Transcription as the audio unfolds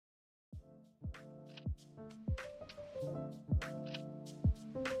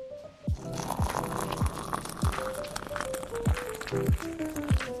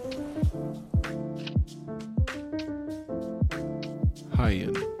Hi,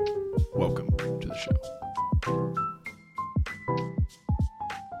 and welcome to the show.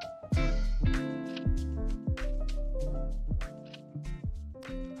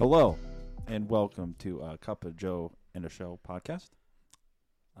 Hello, and welcome to Cup of Joe and a Show podcast.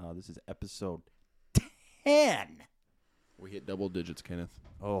 This is episode 10. We hit double digits, Kenneth.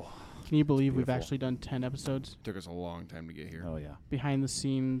 Oh, Can you believe we've beautiful. actually done 10 episodes? Took us a long time to get here. Oh yeah. Behind the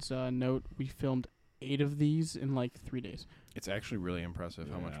scenes note, we filmed 8 of these in like 3 days. It's actually really impressive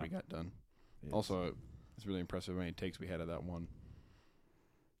how much Yeah. we got done. It's- Also, it's really impressive how many takes we had of that one.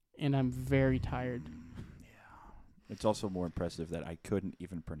 And I'm very tired. it's also more impressive that I couldn't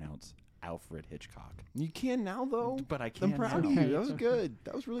even pronounce Alfred Hitchcock. You can now, though. But I I'm can't. proud now. of Okay, you. That was it's okay. good.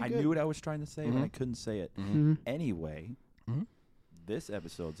 That was really I good. knew what I was trying to say, but I Mhm. couldn't say it. Mhm. Anyway, Mhm. this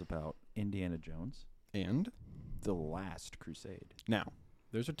episode's about Indiana Jones, And The Last Crusade. now,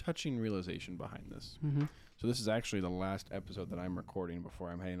 there's a touching realization behind this. Mm-hmm. So this is actually the last episode that I'm recording before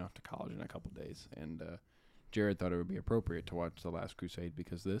I'm heading off to college in a couple days. And Jarrod thought it would be appropriate to watch The Last Crusade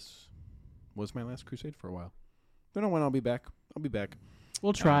because this was my last crusade for a while. Don't know when I'll be back. I'll be back.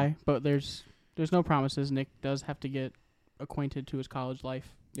 We'll try, but there's no promises. Nick does have to get acquainted to his college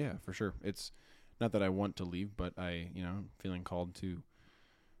life. Yeah, for sure. It's not that I want to leave, but I'm feeling called to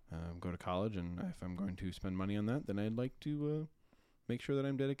go to college. And if I'm going to spend money on that, then I'd like to make sure that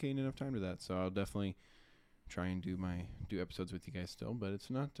I'm dedicating enough time to that. So I'll definitely try and do episodes with you guys still, but it's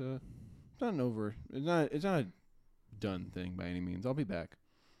not a done thing by any means. I'll be back.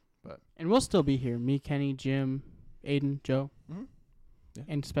 And we'll still be here. Me, Kenny, Jim, Aiden, Joe, Mhm. Yeah.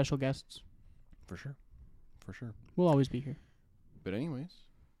 and special guests. For sure. We'll always be here. But anyways,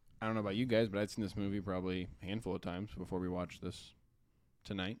 I don't know about you guys, but I'd seen this movie probably a handful of times before we watched this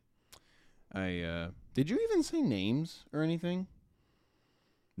tonight. Did you even say names or anything?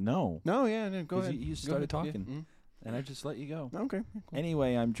 No. No, yeah, no, go 'Cause ahead. you Go started ahead. Yeah, talking. And I just let you go. Okay. Yeah, cool.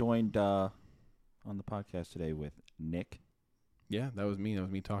 Anyway, I'm joined on the podcast today with Nick Yeah, that was me. That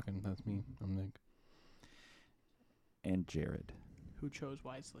was me talking. That's me. I'm Nick. and Jarrod. Who chose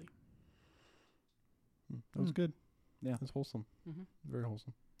wisely? That was good. Yeah. That's wholesome. Mm-hmm. Very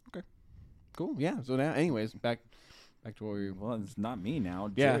wholesome. Okay. Cool. Yeah. So now, anyways, back to what we were. Well, it's not me now.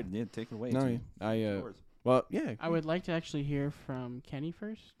 Yeah. Jarrod, take it away. No, It's yours. well, yeah. I would like to actually hear from Kenny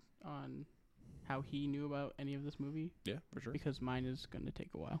first on how he knew about any of this movie, Yeah, for sure. because mine is going to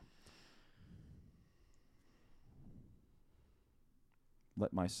take a while.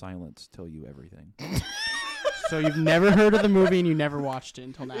 Let my silence tell you everything. So you've never heard of the movie and you never watched it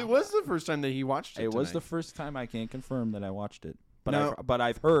until now. It was the first time that he watched it. It was tonight. the first time I can't confirm that I watched it, but No.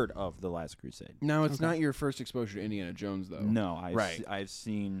 I've heard of The Last Crusade. No, it's Okay. not your first exposure to Indiana Jones, though. No, Right. I've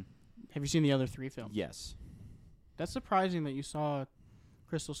seen. Have you seen the other 3 films? Yes. That's surprising that you saw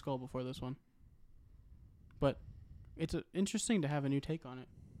Crystal Skull before this one. But it's interesting to have a new take on it.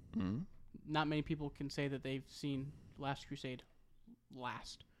 Mm-hmm. Not many people can say that they've seen Last Crusade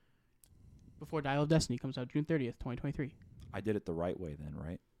last. Before Dial of Destiny comes out June 30th, 2023. I did it the right way then,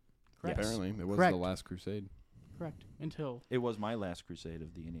 right? Correct. Yes. Apparently, it was Correct. the Last Crusade Correct. Until It was my last crusade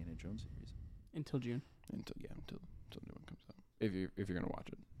of the Indiana Jones series. June. until new one comes out. If you're gonna watch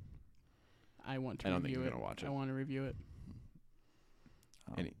it, I want to I don't think review you're it. gonna watch it. I want to review it.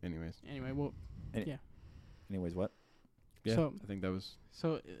 anyways, Anyway, well, Anyways, what? yeah, So- I think that was.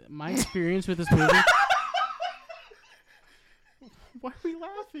 My experience with this movie. Why are we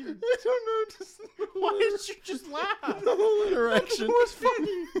laughing? I don't know. Just Why did you just laugh? the whole interaction was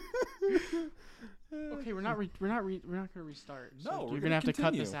funny. Okay, we're not gonna restart. No, So we're you're gonna gonna have to cut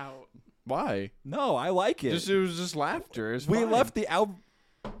continue. this out. Why? No, I like it. It was just laughter. It's we fine. left the Al.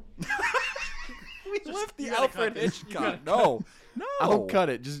 We left the you gotta Alfred cut this. You gotta Hitchcock. No, no. I'll cut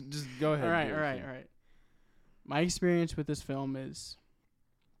it. Just go ahead. All right, do all your right, thing. all right. My experience with this film is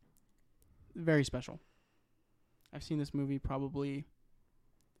very special. I've seen this movie probably,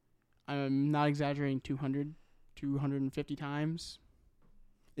 I'm not exaggerating, 250 times.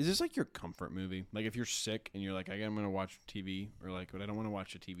 Is this like your comfort movie? Like if you're sick and you're like, I'm gonna watch TV, or like, but I don't want to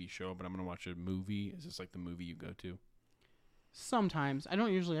watch a TV show, but I'm gonna watch a movie. Is this like the movie you go to? Sometimes. I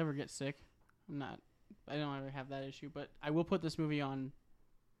don't usually ever get sick. I don't ever have that issue, but I will put this movie on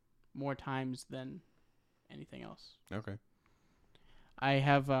more times than anything else. Okay. I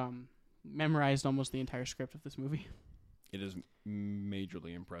have memorized almost the entire script of this movie. It is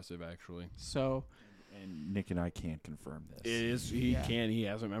majorly impressive, actually. So, And Nick and I can't confirm this. It is. He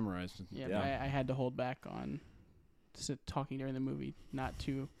hasn't memorized. yeah, Yeah. I had to hold back on talking during the movie, not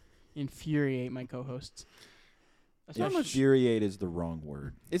to infuriate my co-hosts. Especially- Infuriate is the wrong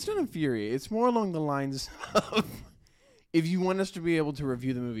word. It's not infuriate. It's more along the lines of if you want us to be able to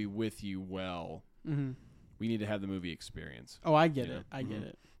review the movie with you well, Mhm. we need to have the movie experience. Oh, I get Yeah. it. I get Mhm.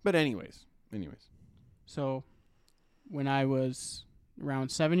 it. But anyways. So, when I was around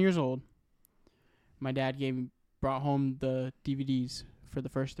 7 years old, my dad brought home the DVDs for the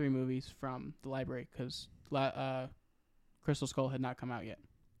first 3 movies from the library because Crystal Skull had not come out yet.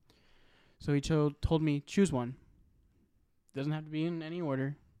 So he told me, choose one. Doesn't have to be in any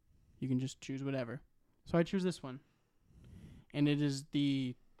order. You can just choose whatever. So I choose this one. And it is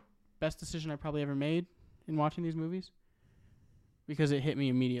the best decision I probably ever made in watching these movies because it hit me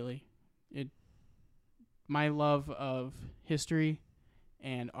immediately. My love of history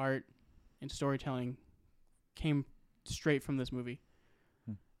and art and storytelling came straight from this movie.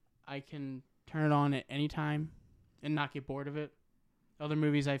 I can turn it on at any time and not get bored of it. Other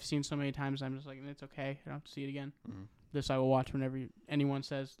movies I've seen so many times, I'm just like, it's okay. I don't have to see it again. Mm-hmm. This I will watch whenever anyone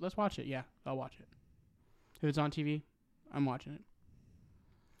says, let's watch it. Yeah, I'll watch it. If it's on TV, I'm watching it.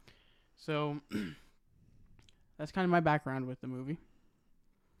 So that's kind of my background with the movie.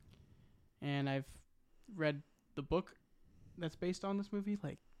 And I've read the book that's based on this movie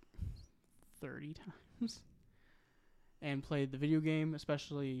like 30 times. And played the video game,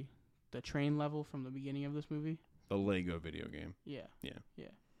 especially the train level from the beginning of this movie. The Lego video game. Yeah. Yeah. Yeah.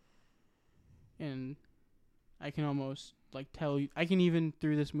 And I can almost tell you, I can even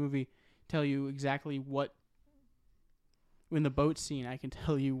through this movie tell you exactly what, when the boat scene, I can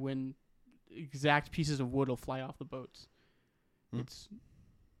tell you when exact pieces of wood will fly off the boats. It's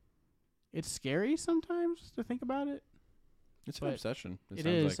scary sometimes to think about it. It's an obsession. It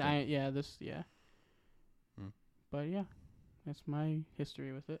is. Like But yeah, that's my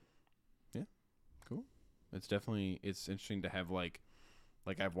history with it. Cool. It's interesting to have like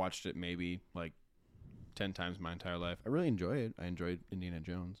I've watched it maybe 10 times my entire life. I really enjoy it. I enjoyed Indiana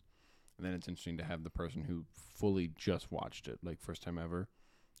Jones. And then it's interesting to have the person who fully just watched it, first time ever.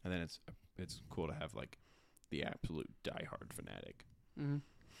 And then it's cool to have the absolute diehard fanatic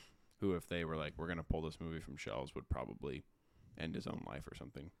who, if they were we're going to pull this movie from shelves, would probably end his own life or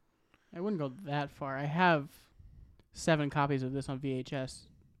something. I wouldn't go that far. I have 7 copies of this on VHS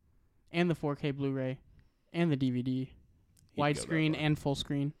and the 4K Blu-ray and the DVD, widescreen and full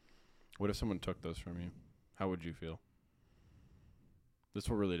screen. What if someone took those from you? How would you feel? This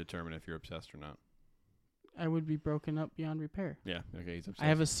will really determine if you're obsessed or not. I would be broken up beyond repair. Yeah, okay, he's obsessed. I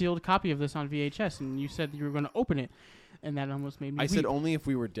have a sealed copy of this on VHS, and you said you were going to open it, and that almost made me I weep. said only if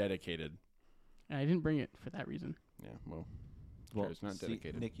we were dedicated. And I didn't bring it for that reason. Yeah, well, Well, it's not see,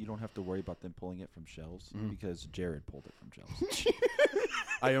 dedicated. Nick, you don't have to worry about them pulling it from shelves because Jarrod pulled it from shelves.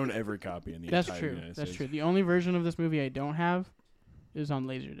 I own every copy in the That's entire true. United That's States. true. The only version of this movie I don't have is on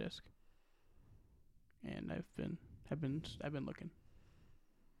Laserdisc, and I've been looking.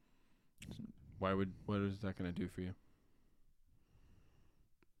 What is that going to do for you?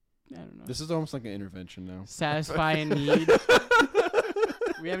 I don't know. This is almost like an intervention now. Satisfy a need.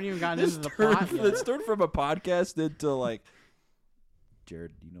 We haven't even gotten into the plot yet. Let's turn from a podcast into Jarrod,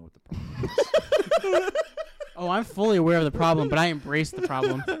 do you know what the problem is? Oh, I'm fully aware of the problem, but I embrace the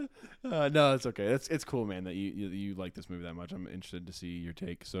problem. No, it's okay. It's cool, man, that you like this movie that much. I'm interested to see your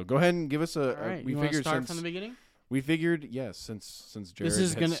take. So go ahead and give us All right, we you want to figured start since from the beginning? we figured yes, since Jarrod This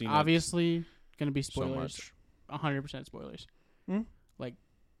is has seen it obviously gonna be so spoilers. much. 100% spoilers. Hmm?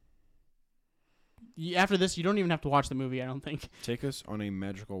 After this, you don't even have to watch the movie. I don't think. Take us on a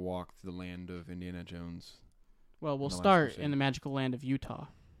magical walk through the land of Indiana Jones. Well, we'll The Last start Crusade. in the magical land of Utah.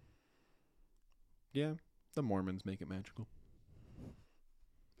 Yeah, the Mormons make it magical.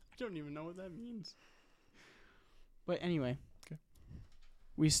 I don't even know what that means. But anyway. Okay.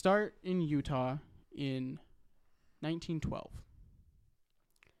 We start in Utah in 1912.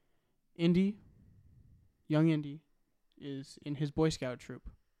 Young Indy, is in his Boy Scout troop,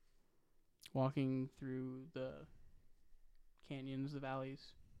 walking through the canyons, the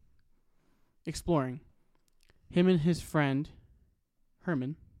valleys, exploring. Him and his friend,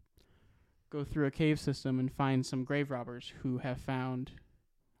 Herman, go through a cave system and find some grave robbers who have found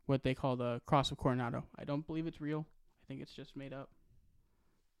what they call the Cross of Coronado. I don't believe it's real. I think it's just made up.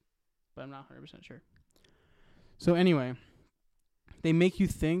 But I'm not 100% sure. So anyway, they make you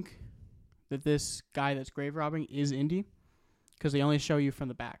think that this guy that's grave robbing is Indy because they only show you from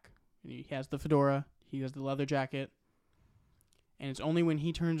the back. And he has the fedora. He has the leather jacket. And it's only when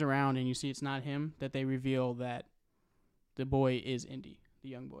he turns around and you see it's not him that they reveal that the boy is Indy, the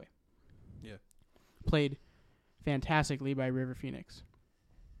young boy. Yeah. Played fantastically by River Phoenix.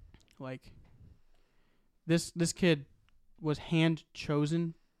 This kid was hand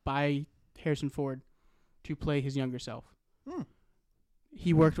chosen by Harrison Ford to play his younger self. Hmm.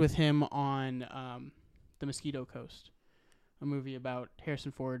 He worked with him on The Mosquito Coast, a movie about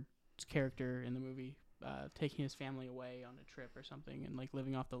Harrison Ford's character in the movie taking his family away on a trip or something and like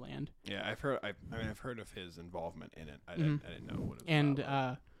living off the land. Yeah, I've heard. I've heard of his involvement in it. I Mhm. didn't know what it was And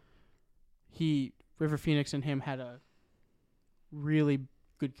about. River Phoenix and him had a really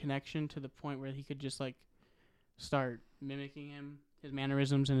good connection to the point where he could just like start mimicking him, his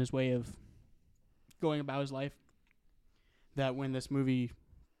mannerisms and his way of going about his life. That when this movie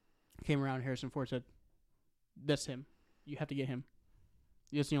came around, Harrison Ford said, "That's him. You have to get him.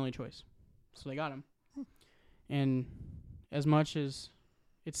 That's the only choice." So they got him. And as much as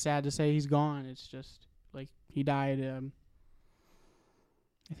it's sad to say he's gone, it's just like he died. I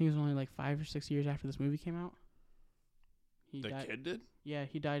think it was only like 5 or 6 years after this movie came out. He The died. kid did? Yeah,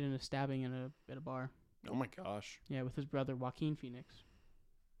 he died in a stabbing at a bar. Oh my gosh. Yeah, with his brother Joaquin Phoenix.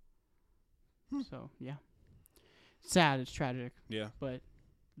 Hmm. So yeah, sad. It's tragic, Yeah. but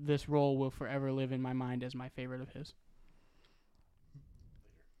this role will forever live in my mind as my favorite of his.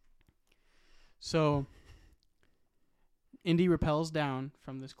 So, Indy rappels down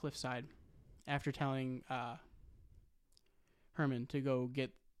from this cliffside after telling Herman to go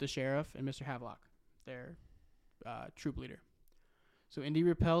get the sheriff and Mr. Havelock, their troop leader. So Indy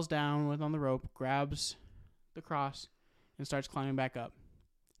rappels down with on the rope, grabs the cross, and starts climbing back up.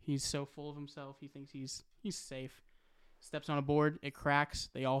 He's so full of himself, he thinks he's safe. Steps on a board, it cracks,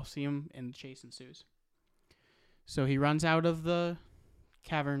 they all see him, and the chase ensues. So he runs out of the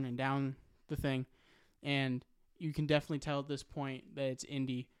cavern and down the thing, and you can definitely tell at this point that it's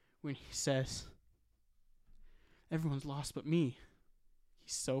Indy when he says, "Everyone's lost but me."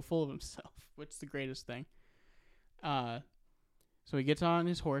 He's so full of himself, which is the greatest thing. So he gets on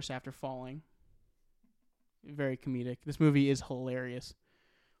his horse after falling. Very comedic. This movie is hilarious.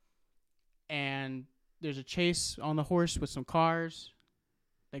 And there's a chase on the horse with some cars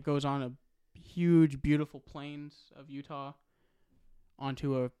that goes on a huge, beautiful plains of Utah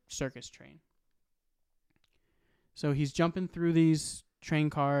onto a circus train. So he's jumping through these train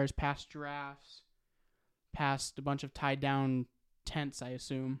cars, past giraffes, past a bunch of tied down tents, I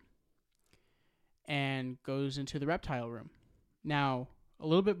assume, and goes into the reptile room. Now, a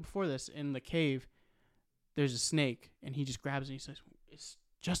little bit before this, in the cave, there's a snake, and he just grabs it and he says, "It's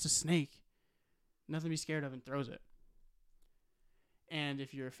just a snake. Nothing to be scared of," and throws it. And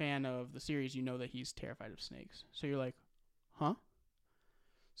if you're a fan of the series, you know that he's terrified of snakes. So you're like, huh?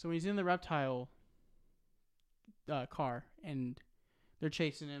 So when he's in the reptile car, and they're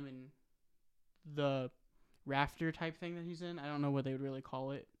chasing him, and the rafter type thing that he's in, I don't know what they would really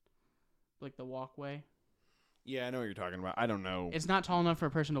call it, like the walkway. Yeah, I know what you're talking about. I don't know. It's not tall enough for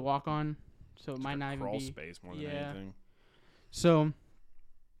a person to walk on, so it Just might a not even crawl be. space more than Yeah. anything. So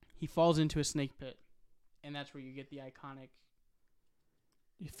he falls into a snake pit, and that's where you get the iconic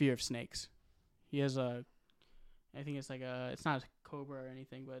fear of snakes. He has I think it's like it's not a cobra or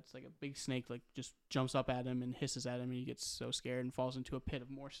anything, but it's like a big snake, like just jumps up at him and hisses at him, and he gets so scared and falls into a pit of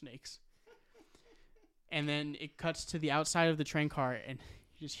more snakes. And then it cuts to the outside of the train car, and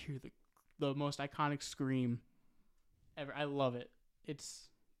you just hear the most iconic scream ever. I love it. It's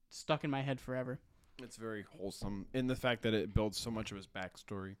stuck in my head forever. It's very wholesome in the fact that it builds so much of his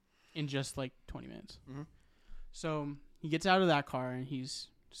backstory. In just like 20 minutes. Mm-hmm. So he gets out of that car, and he's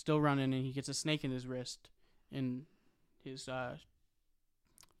still running, and he gets a snake in his wrist in his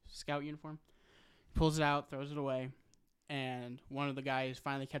scout uniform. Pulls it out, throws it away, and one of the guys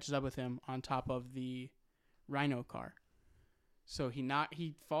finally catches up with him on top of the rhino car. So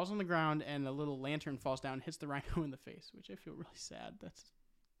he falls on the ground, and a little lantern falls down and hits the rhino in the face, which I feel really sad.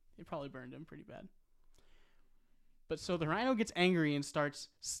 It probably burned him pretty bad. But so the rhino gets angry and starts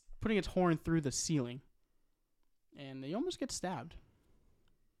putting its horn through the ceiling. And they almost get stabbed,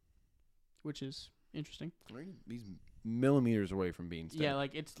 which is interesting. He's millimeters away from being stabbed. Yeah,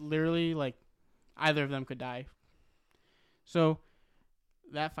 like it's literally like either of them could die. So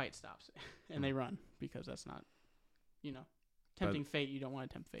that fight stops, and they run because that's not, tempting fate. You don't want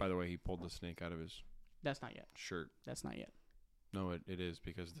to tempt fate. By the way, he pulled the snake out of his That's not yet. shirt. That's not yet. No, it is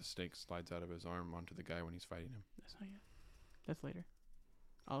because the snake slides out of his arm onto the guy when he's fighting him. That's not yet. That's later.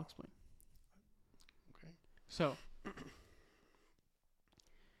 I'll explain. Okay. So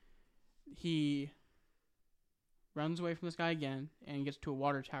he runs away from this guy again and gets to a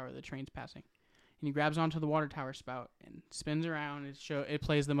water tower the train's passing. And he grabs onto the water tower spout and spins around. It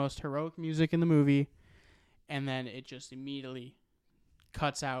plays the most heroic music in the movie, and then it just immediately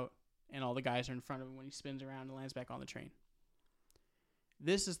cuts out, and all the guys are in front of him when he spins around and lands back on the train.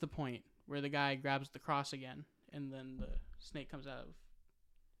 This is the point where the guy grabs the cross again, and then the snake comes out of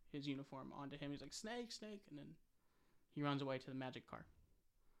his uniform onto him. He's like, snake, snake. And then he runs away to the magic car.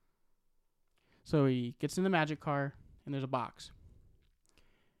 So he gets in the magic car, and there's a box.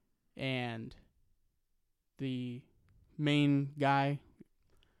 And the main guy,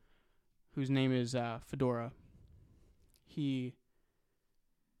 whose name is Fedora, he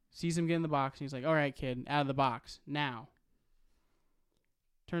sees him get in the box, and he's like, all right, kid, out of the box, now.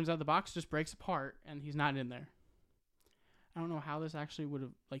 Turns out the box just breaks apart, and he's not in there. I don't know how this actually would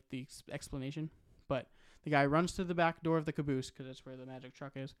have, like, the explanation, but the guy runs to the back door of the caboose, because that's where the magic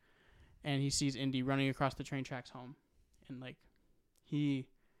truck is, and he sees Indy running across the train tracks home. And, like, he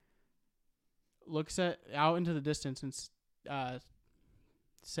looks out into the distance and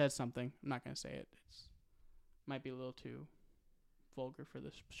says something. I'm not going to say it. It's might be a little too vulgar for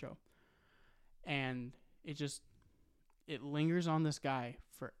this show. And it lingers on this guy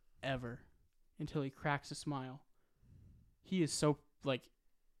forever until he cracks a smile. He is so, like,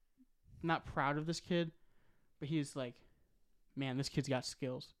 not proud of this kid, but he is like, man, this kid's got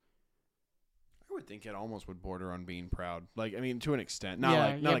skills. I would think it almost would border on being proud. Like, I mean, to an extent.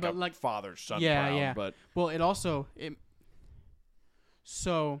 Not like father-son proud, but... Well,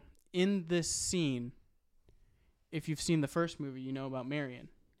 So, in this scene, if you've seen the first movie, you know about Marion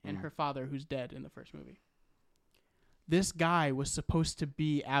and her father, who's dead in the first movie. This guy was supposed to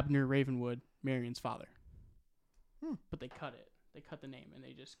be Abner Ravenwood, Marion's father. But they cut it. They cut the name, and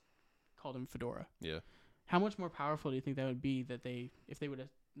they just called him Fedora. Yeah. How much more powerful do you think that would be if they would have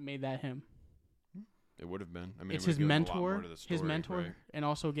made that him? It would have been. I mean, it's his mentor, right? And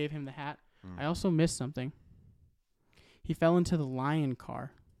also gave him the hat. I also missed something. He fell into the lion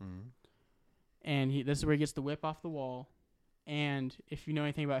car. And this is where he gets the whip off the wall. And if you know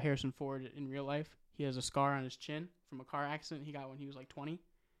anything about Harrison Ford in real life, he has a scar on his chin from a car accident he got when he was like 20.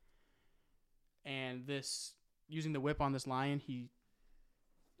 And using the whip on this lion, he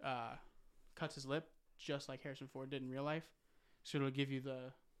cuts his lip just like Harrison Ford did in real life. So it'll give you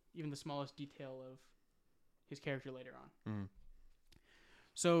even the smallest detail of his character later on.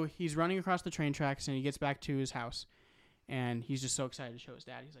 So he's running across the train tracks, and he gets back to his house. And he's just so excited to show his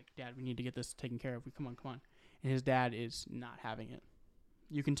dad. He's like, Dad, we need to get this taken care of. Come on. And his dad is not having it.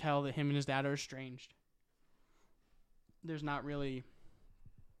 You can tell that him and his dad are estranged. There's not really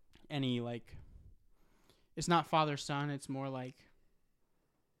any, like... It's not father-son. It's more like...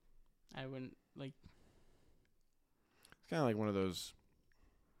 I wouldn't, like... It's kind of like one of those...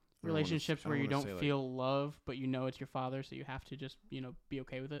 relationships where you don't feel love, but you know it's your father, so you have to just, be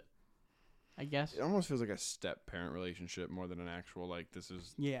okay with it. I guess. It almost feels like a step-parent relationship more than an actual, like, this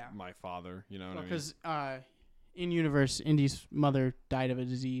is my father, you know what I mean? Because in universe, Indy's mother died of a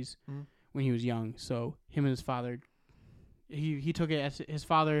disease when he was young, so him and his father, he took it as his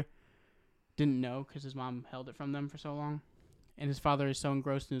father didn't know because his mom held it from them for so long, and his father is so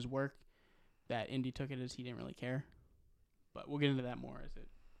engrossed in his work that Indy took it as he didn't really care. But we'll get into that more as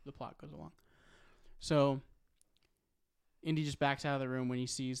the plot goes along. So Indy just backs out of the room when he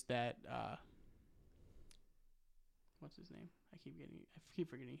sees that what's his name? I keep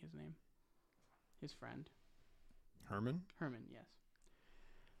forgetting his name. His friend. Herman, yes.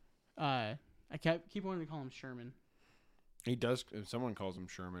 I keep wanting to call him Sherman. He does. Someone calls him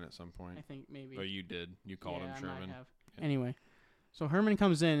Sherman at some point. I think maybe. But you did. You called him Sherman. I might have. Yeah. Anyway, so Herman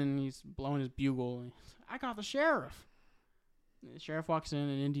comes in and he's blowing his bugle. And I got the sheriff. And the sheriff walks in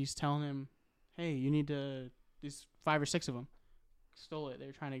and Indy's telling him, "Hey, you need to. These 5 or 6 of them stole it.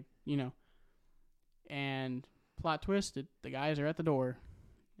 They're trying to, And plot twist: the guys are at the door,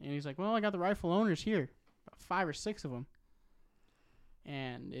 and he's like, "Well, I got the rightful owners here, about 5 or 6 of them."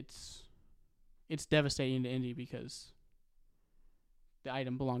 And it's devastating to Indy because the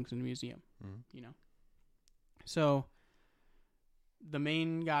item belongs in the museum, So the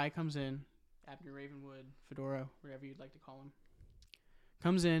main guy comes in, Abner Ravenwood, Fedora, whatever you'd like to call him,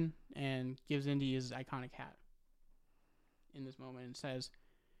 comes in and gives Indy his iconic hat in this moment and says,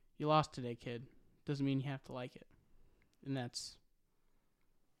 "You lost today, kid. Doesn't mean you have to like it." And that's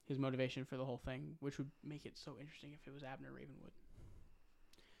his motivation for the whole thing, which would make it so interesting if it was Abner Ravenwood.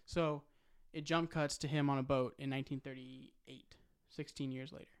 So it jump cuts to him on a boat in 1938, 16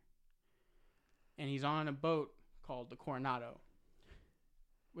 years later. And he's on a boat called the Coronado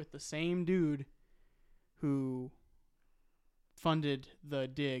with the same dude who funded the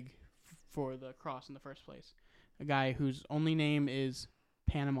dig for the cross in the first place. A guy whose only name is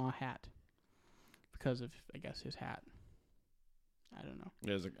Panama Hat because of, I guess, his hat. I don't know.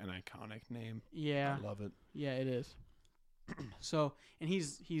 It is an iconic name. Yeah. I love it. Yeah, it is. So, and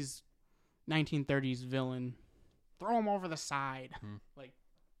he's 1930s villain. Throw him over the side. Like,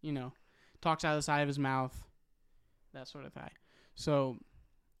 talks out of the side of his mouth. That sort of guy. So,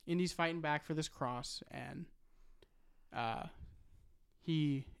 Indy's fighting back for this cross, and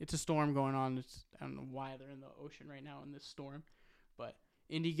it's a storm going on. I don't know why they're in the ocean right now in this storm, but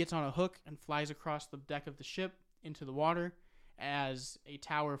Indy gets on a hook and flies across the deck of the ship into the water as a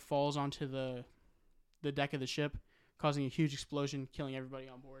tower falls onto the deck of the ship, causing a huge explosion, killing everybody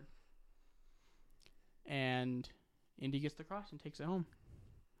on board. And Indy gets the cross and takes it home.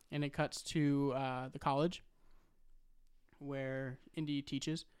 And it cuts to the college where Indy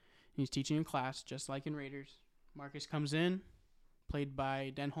teaches. He's teaching in class, just like in Raiders. Marcus comes in, played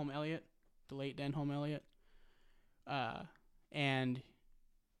by Denholm Elliott, the late Denholm Elliott. And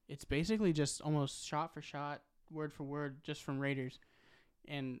it's basically just almost shot for shot, word for word, just from Raiders.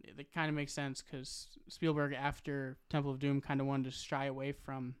 And it kind of makes sense because Spielberg, after Temple of Doom, kind of wanted to shy away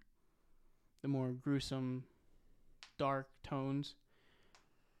from the more gruesome, dark tones.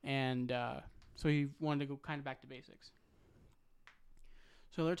 And so he wanted to go kind of back to basics.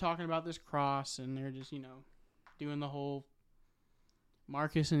 So they're talking about this cross, and they're just, doing the whole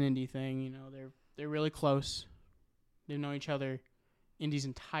Marcus and Indy thing. They're really close. They've known each other Indy's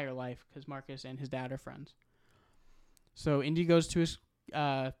entire life because Marcus and his dad are friends. So Indy goes to his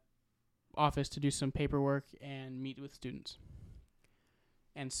office to do some paperwork and meet with students.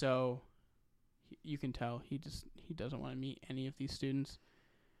 And so you can tell he doesn't want to meet any of these students.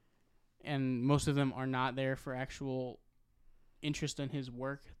 And most of them are not there for actual interest in his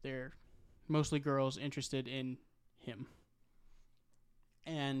work. They're mostly girls interested in him.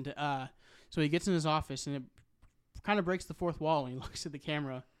 And so he gets in his office, and it kind of breaks the fourth wall when he looks at the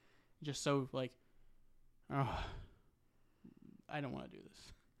camera, just so like, oh, I don't want to do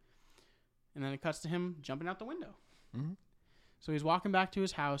this. And then it cuts to him jumping out the window. Mm-hmm. So he's walking back to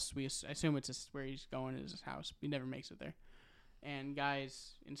his house. I assume it's where he's going is his house. He never makes it there. And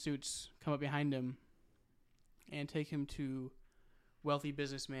guys in suits come up behind him and take him to wealthy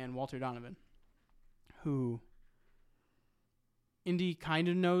businessman Walter Donovan, who Indy kind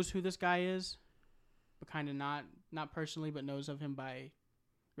of knows who this guy is, but kind of not personally, but knows of him by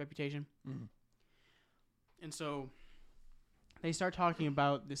reputation. Mm-hmm. And so they start talking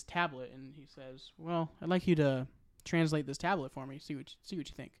about this tablet, and he says, "Well, I'd like you to translate this tablet for me. See what you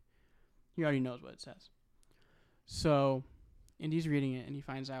think." He already knows what it says. So Indy's reading it, and he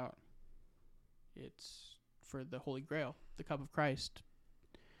finds out it's for the Holy Grail, the cup of Christ,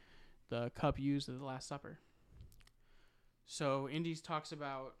 the cup used at the Last Supper. So Indy talks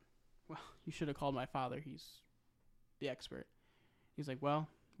about, well, you should have called my father. He's the expert. He's like, well,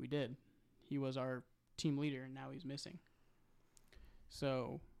 we did. He was our team leader, and now he's missing.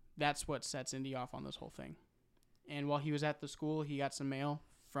 So that's what sets Indy off on this whole thing. And while he was at the school, he got some mail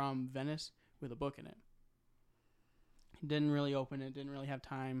from Venice with a book in it. He didn't really open it, didn't really have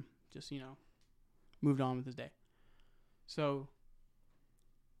time, just, moved on with his day. So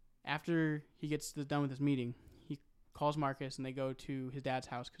after he gets done with his meeting, he calls Marcus, and they go to his dad's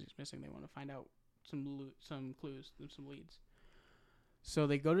house because he's missing. They want to find out some clues, some leads. So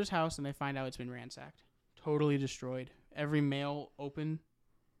they go to his house, and they find out it's been ransacked, totally destroyed. Every mail open,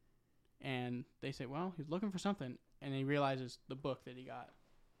 and they say, well, he's looking for something, and he realizes the book that he got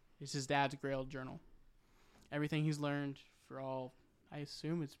is his dad's Grail journal. Everything he's learned for all, I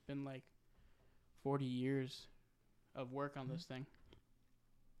assume it's been like 40 years of work on this thing.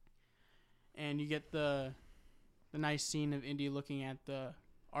 And you get the nice scene of Indy looking at the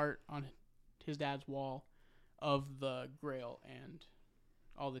art on his dad's wall of the Grail and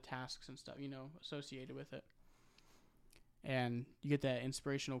all the tasks and stuff, associated with it. And you get that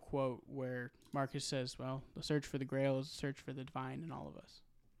inspirational quote where Marcus says, well, the search for the Grail is a search for the divine in all of us.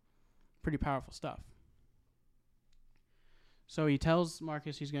 Pretty powerful stuff. So he tells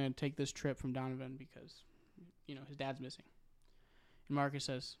Marcus he's going to take this trip from Donovan because, his dad's missing. And Marcus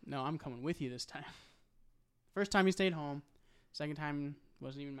says, no, I'm coming with you this time. First time he stayed home. Second time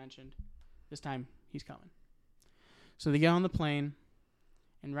wasn't even mentioned. This time he's coming. So they get on the plane.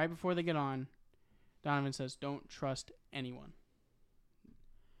 And right before they get on, Donovan says, don't trust anyone.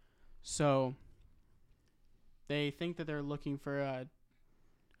 So they think that they're looking for a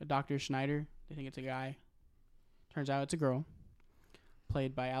Dr. Schneider. They think it's a guy. Turns out it's a girl,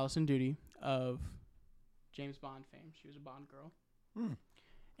 played by Alison Doody of James Bond fame. She was a Bond girl. Hmm.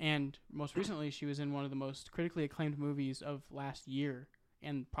 And most recently, she was in one of the most critically acclaimed movies of last year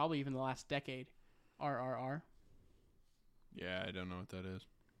and probably even the last decade, RRR. Yeah, I don't know what that is.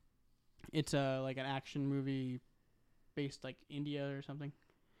 It's like an action movie based like India or something.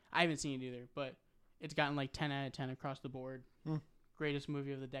 I haven't seen it either, but it's gotten like 10 out of 10 across the board. Greatest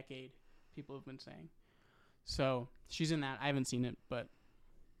movie of the decade, people have been saying. So she's in that. I haven't seen it, but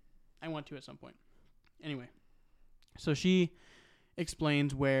I want to at some point. Anyway, so she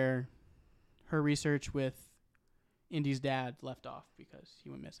explains where her research with Indy's dad left off because he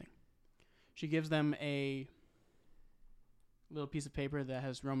went missing. She gives them a little piece of paper that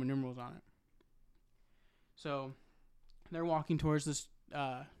has Roman numerals on it. So they're walking towards this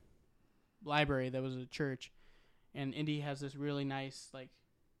library that was a church, and Indy has this really nice, like,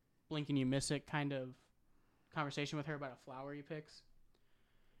 blink and you miss it kind of conversation with her about a flower he picks.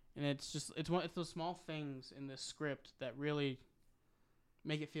 And it's those small things in this script that really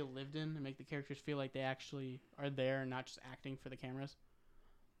make it feel lived in and make the characters feel like they actually are there and not just acting for the cameras.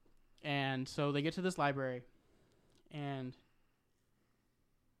 And so they get to this library, and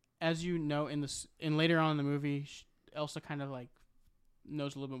as you know, in later on in the movie, Elsa kind of like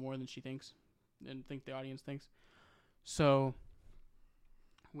knows a little bit more than she thinks and think the audience thinks. So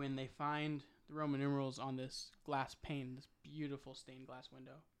when they find the Roman numerals on this glass pane, this beautiful stained glass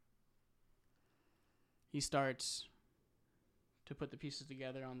window, he starts to put the pieces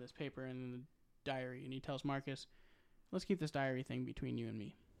together on this paper and in the diary, and he tells Marcus, let's keep this diary thing between you and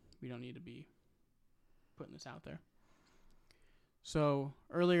me. We don't need to be putting this out there. So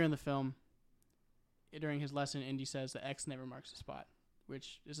earlier in the film, during his lesson, Indy says that X never marks the spot,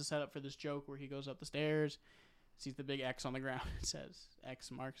 which is a setup for this joke where he goes up the stairs, sees the big X on the ground, and says, X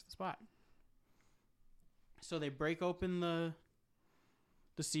marks the spot. So they break open the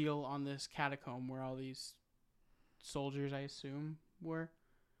seal on this catacomb where all these soldiers, I assume, were.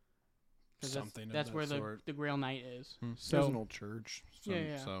 Something that's where the Grail Knight is. So there's an old church.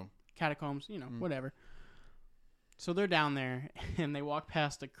 So catacombs, whatever. So they're down there, and they walk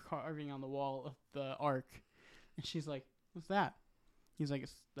past a carving on the wall of the Ark, and she's like, "What's that?" He's like,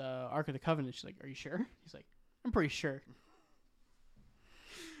 "It's the Ark of the Covenant." She's like, "Are you sure?" He's like, "I'm pretty sure."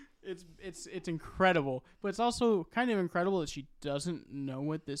 It's incredible, but it's also kind of incredible that she doesn't know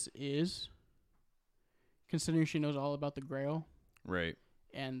what this is, considering she knows all about the Grail. Right.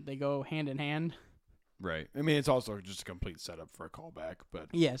 And they go hand in hand. Right. I mean, it's also just a complete setup for a callback, but...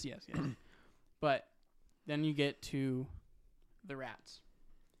 Yes. But then you get to the rats.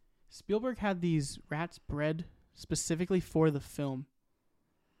 Spielberg had these rats bred specifically for the film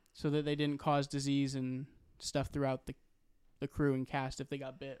so that they didn't cause disease and stuff throughout the crew and cast if they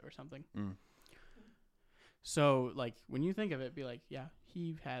got bit or something. So, like, when you think of it, be like, yeah,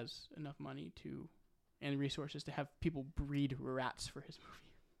 he has enough money and resources to have people breed rats for his movie.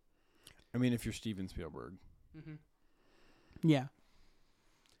 I mean, if you're Steven Spielberg. Mm-hmm. Yeah.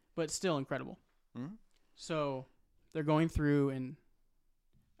 But still incredible. Mm-hmm. So they're going through and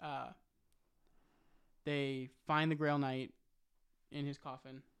they find the Grail Knight in his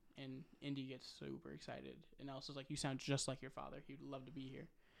coffin, and Indy gets super excited. And Elsa's like, you sound just like your father. He'd love to be here.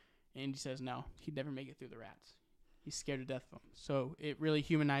 And Indy says no, he'd never make it through the rats. He's scared to death of them. So it really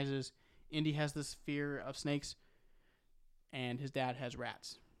humanizes. Indy has this fear of snakes, and his dad has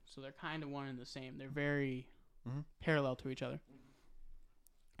rats. So they're kind of one and the same. They're very parallel to each other.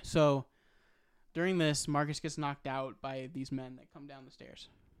 So during this, Marcus gets knocked out by these men that come down the stairs.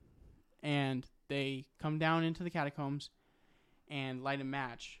 And they come down into the catacombs and light a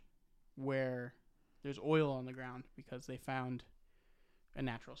match where there's oil on the ground because they found a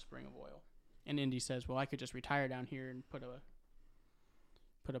natural spring of oil. And Indy says, well, I could just retire down here and put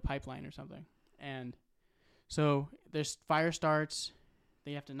a pipeline or something. And so there's fire starts.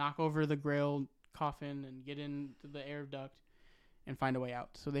 They have to knock over the Grail coffin and get into the air duct and find a way out.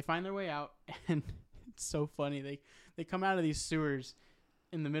 So they find their way out, and it's so funny. They come out of these sewers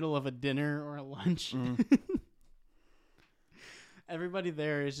in the middle of a dinner or a lunch. Everybody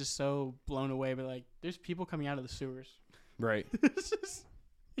there is just so blown away, but like, there's people coming out of the sewers. Right. It's just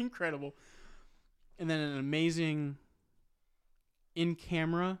incredible. And then an amazing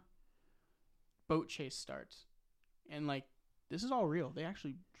in-camera boat chase starts. And like, this is all real. They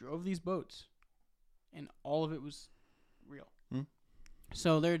actually drove these boats, and all of it was real.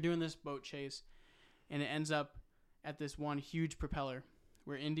 So they're doing this boat chase, and it ends up at this one huge propeller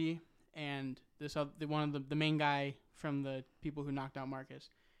where Indy and this one of the main guy from the people who knocked out Marcus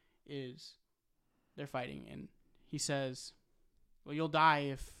they're fighting, and he says, well, you'll die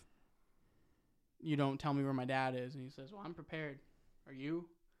if you don't tell me where my dad is. And he says, well, I'm prepared. Are you?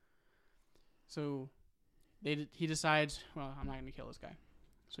 So he decides, well, I'm not going to kill this guy.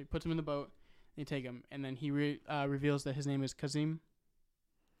 So he puts him in the boat, and they take him, and then he reveals that his name is Kazim,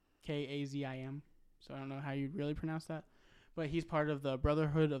 Kazim. So I don't know how you'd really pronounce that, but he's part of the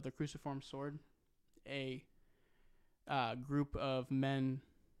Brotherhood of the Cruciform Sword, a group of men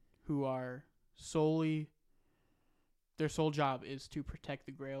who are their sole job is to protect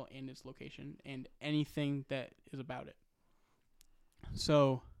the Grail and its location and anything that is about it.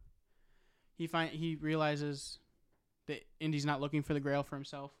 So he realizes that Indy's not looking for the Grail for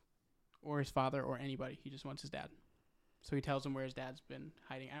himself or his father or anybody. He just wants his dad. So he tells him where his dad's been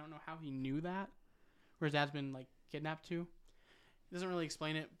hiding. I don't know how he knew that, where his dad's been like kidnapped to. He doesn't really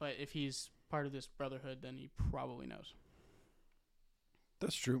explain it, but if he's part of this brotherhood, then he probably knows.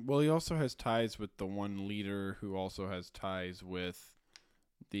 That's true. Well, he also has ties with the one leader who also has ties with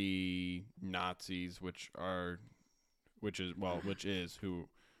the Nazis, which is who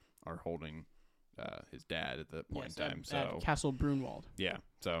are holding his dad at that point in time. At Castle Brunwald. Yeah.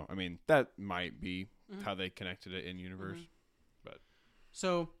 So I mean, that might be how they connected it in universe. But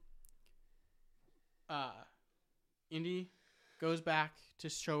so, Indy goes back to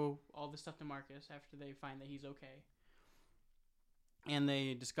show all this stuff to Marcus after they find that he's okay. And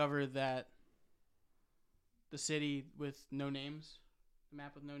they discover that the city with no names, the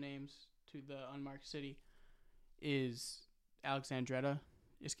map with no names to the unmarked city, is Alexandretta,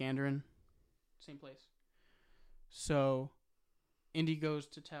 Iskandarin, same place. So, Indy goes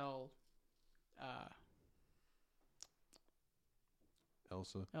to tell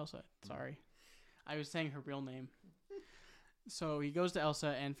Elsa, sorry. I was saying her real name. So he goes to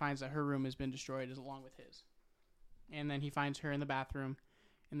Elsa and finds that her room has been destroyed along with his. And then he finds her in the bathroom,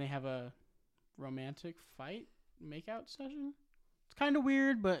 and they have a romantic fight, makeout session. It's kind of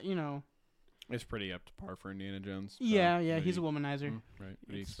weird, but, you know. It's pretty up to par for Indiana Jones. Yeah, he's a womanizer. Right, what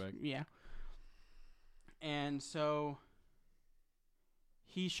do you expect? Yeah. And so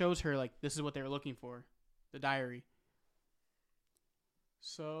he shows her, like, this is what they were looking for, the diary.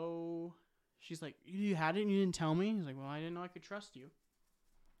 So she's like, you had it and you didn't tell me? He's like, well, I didn't know I could trust you.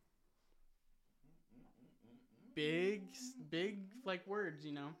 Big, like, words,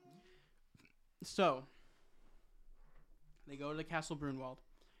 you know. So they go to the Castle Brunwald.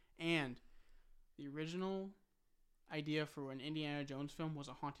 And the original idea for an Indiana Jones film was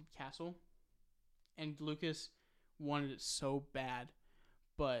a haunted castle. And Lucas wanted it so bad.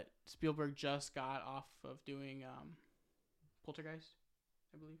 But Spielberg just got off of doing Poltergeist,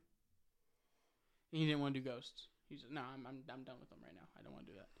 I believe. And he didn't want to do Ghosts. He's no, I'm done with them right now. I don't want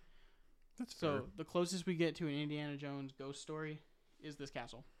to do that. That's so fair. The closest we get to an Indiana Jones ghost story is this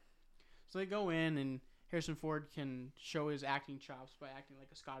castle. So they go in, and Harrison Ford can show his acting chops by acting like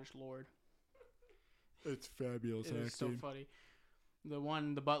a Scottish lord. It's fabulous acting. It's so funny.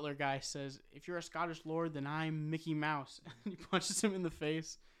 The butler guy says, "If you're a Scottish lord, then I'm Mickey Mouse." And he punches him in the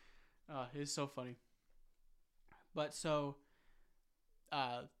face. It's so funny. But so,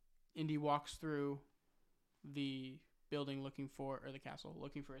 Indy walks through the building the castle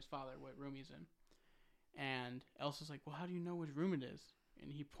looking for his father, what room he's in. And Elsa's like, well, how do you know which room it is? And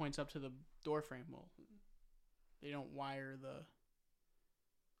he points up to the door frame. Well, they don't wire the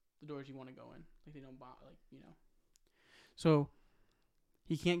doors you want to go in. Like, they don't, So,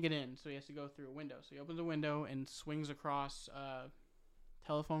 he can't get in, so he has to go through a window. So he opens a window and swings across a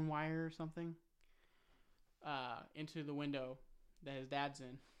telephone wire or something into the window that his dad's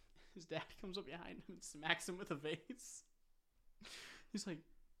in. His dad comes up behind him and smacks him with a vase. He's like,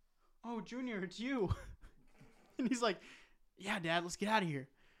 "Oh, Junior, it's you." And he's like, "Yeah, Dad, let's get out of here."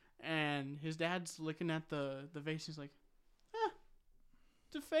 And his dad's looking at the vase. He's like,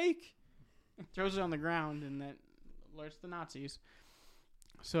 "It's a fake." And throws it on the ground, and that alerts the Nazis.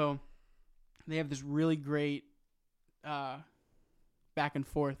 So they have this really great back and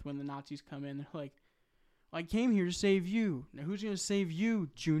forth when the Nazis come in. They're like, I came here to save you. Now who's going to save you,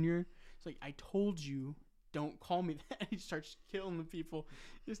 Junior? It's like, I told you, don't call me that. He starts killing the people.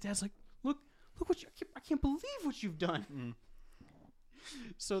 His dad's like, look what I can't believe what you've done. Mm.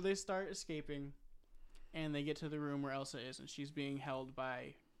 So they start escaping, and they get to the room where Elsa is, and she's being held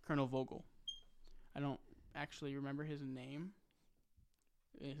by Colonel Vogel. I don't actually remember his name,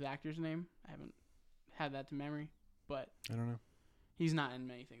 his actor's name. I haven't had that to memory, but I don't know. He's not in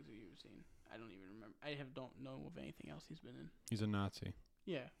many things that you've seen. I don't even remember. Don't know of anything else he's been in. He's a Nazi.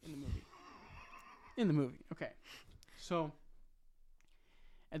 Yeah, in the movie. Okay. So,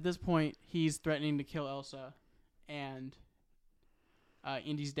 at this point, he's threatening to kill Elsa, and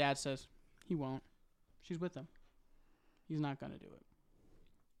Indy's dad says he won't. She's with him. He's not going to do it.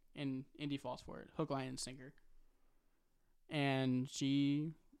 And Indy falls for it. Hook, line, and sinker. And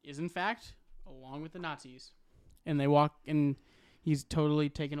she is, in fact, along with the Nazis. And they walk, and he's totally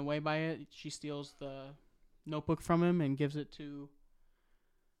taken away by it. She steals the notebook from him and gives it to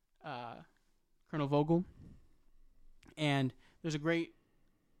Colonel Vogel. And there's a great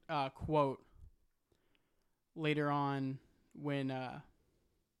quote later on when,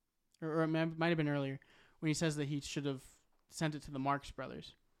 or it might have been earlier, when he says that he should have sent it to the Marx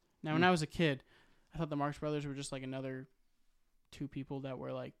Brothers. Now, when I was a kid, I thought the Marx Brothers were just like another two people that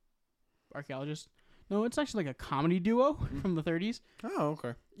were like archaeologists. No, it's actually like a comedy duo from the 30s. Oh,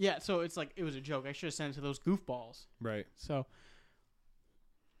 okay. Yeah, so it's like it was a joke. I should have sent it to those goofballs. Right. So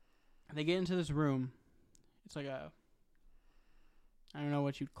they get into this room. It's like a, I don't know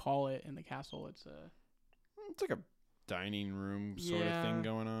what you'd call it in the castle. It's like a dining room sort of Yeah. thing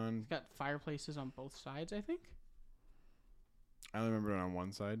going on. It's got fireplaces on both sides, I think. I only remember it on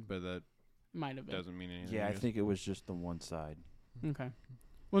one side, but that Might have been. doesn't mean anything. Yeah, I guess. think it was just the one side. Okay.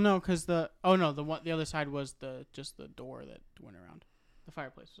 Well, no, because the other side was just the door that went around. The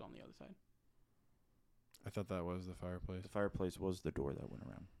fireplace was on the other side. I thought that was the fireplace. The fireplace was the door that went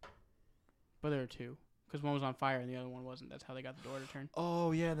around. But there were two, because one was on fire and the other one wasn't. That's how they got the door to turn.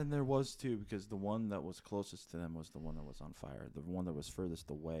 Oh, yeah, then there was two, because the one that was closest to them was the one that was on fire. The one that was furthest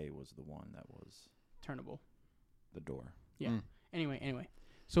away was the one that was Turnable. the door. Yeah. Mm. Anyway.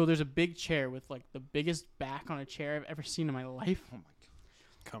 So there's a big chair with like the biggest back on a chair I've ever seen in my life. Oh my god.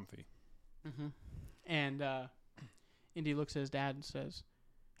 Comfy. Mm-hmm. And Indy looks at his dad and says,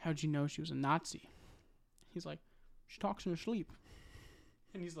 "How'd you know she was a Nazi?" He's like, "She talks in her sleep."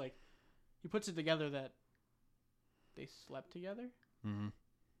 And he's like, he puts it together that they slept together. Mm-hmm.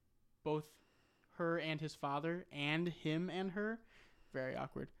 Both her and his father, and him and her. Very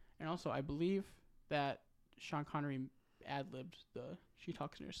awkward. And also, I believe that Sean Connery ad-libbed the "she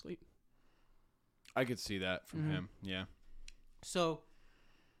talks in her sleep." I could see that from Mhm. him. Yeah. So,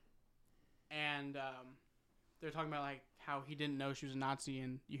 and they're talking about like how he didn't know she was a Nazi,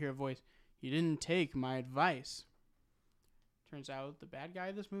 and you hear a voice, "You didn't take my advice." Turns out the bad guy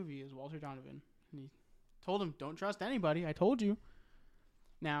of this movie is Walter Donovan, and he told him, "Don't trust anybody. I told you."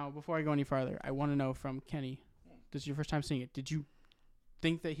 Now, before I go any farther, I want to know from Kenny, this is your first time seeing it. Did you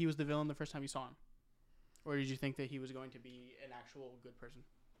think that he was the villain the first time you saw him, or did you think that he was going to be an actual good person?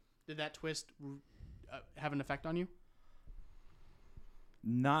 Did that twist have an effect on you?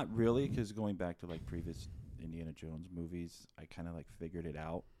 Not really, because going back to like previous Indiana Jones movies, I kind of like figured it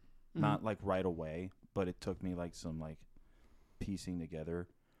out. Mhm. Not like right away, but it took me like some like piecing together,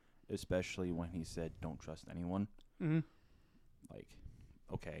 especially when he said, "Don't trust anyone." Mm-hmm. Like,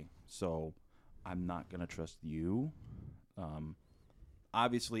 okay, so I'm not gonna trust you.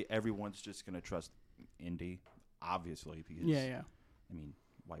 Obviously, everyone's just gonna trust Indy, obviously, because Yeah. I mean,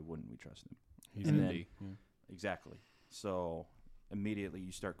 why wouldn't we trust him? He's And indie. Yeah. Exactly. So immediately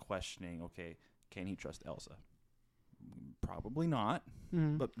you start questioning, okay, can he trust Elsa? Probably not,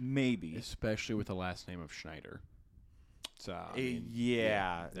 Mm-hmm. but maybe. Especially with the last name of Schneider. So, I mean,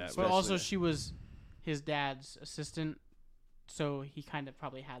 yeah. that But also, especially- she was his dad's assistant, so he kind of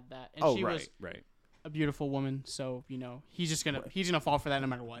probably had that. And oh, she right, was right. a beautiful woman, so he's Right. gonna fall for that no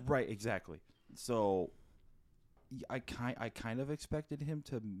matter what. Right, exactly. So I kind of expected him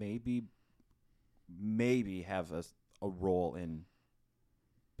to maybe have a role in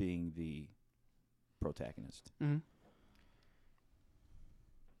being the protagonist. Mm-hmm.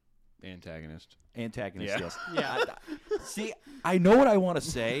 Antagonist. Antagonist, Yeah. yes. Yeah. See, I know what I want to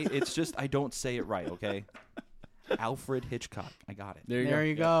say. It's just I don't say it right, okay? Alfred Hitchcock. I got it. There you There go.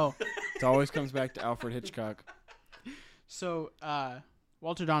 you go. It always comes back to Alfred Hitchcock. So,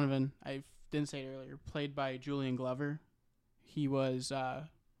 Walter Donovan, I didn't say it earlier, played by Julian Glover. He was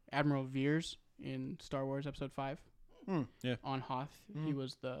Admiral Veers in Star Wars Episode 5 Yeah. on Hoth. Mm. He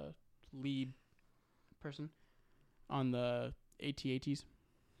was the lead person on the AT-ATs.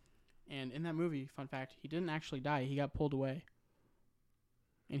 And in that movie, fun fact, he didn't actually die. He got pulled away.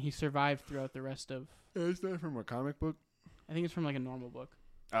 And he survived throughout the rest of... Is that from a comic book? I think it's from like a normal book.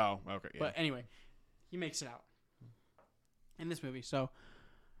 Oh, okay. Yeah. But anyway, he makes it out in this movie. So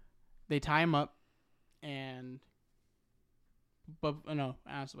they tie him up, and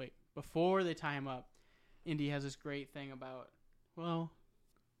wait. Before they tie him up, Indy has this great thing about, well,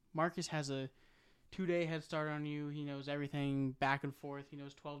 Marcus has a 2-day head start on you. He knows everything back and forth. He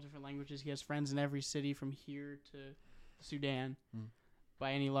knows 12 different languages. He has friends in every city from here to Sudan.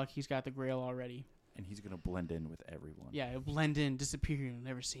 By any luck, he's got the Grail already. And he's going to blend in with everyone. Yeah, he'll blend in, disappear, and you'll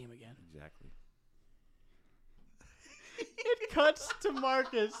never see him again. Exactly. It cuts to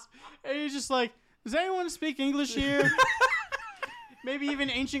Marcus, and he's just like, "Does anyone speak English here? Maybe even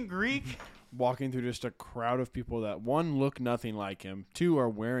ancient Greek?" Walking through just a crowd of people that, one, look nothing like him, two, are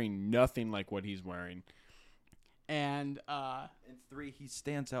wearing nothing like what he's wearing. And And 3, he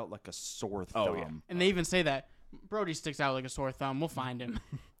stands out like a sore thumb. Oh, yeah. they even say that Brody sticks out like a sore thumb. We'll find him.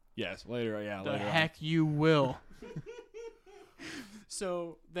 Yes, later. Yeah, The later. heck you will.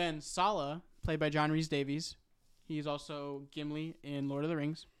 So then Sala, played by John Rhys Davies, he's also Gimli in Lord of the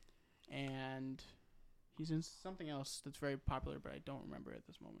Rings, and he's in something else that's very popular, but I don't remember at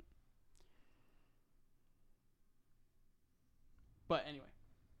this moment. But anyway,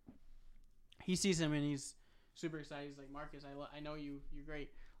 he sees him and he's super excited. He's like, Marcus, I know you. You're great.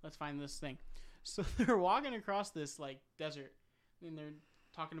 Let's find this thing. So they're walking across this like desert, and they're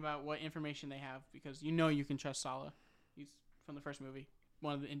talking about what information they have because you can trust Sala. He's from the first movie,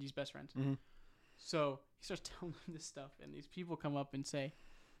 one of Indy's best friends. Mm-hmm. So he starts telling them this stuff, and these people come up and say,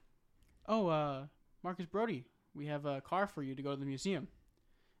 "Oh, Marcus Brody, we have a car for you to go to the museum."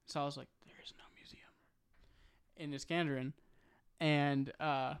 Sala's like, "There is no museum in Iskandarian," and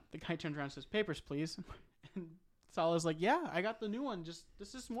the guy turns around and says, "Papers, please." And Sala's like, "Yeah, I got the new one just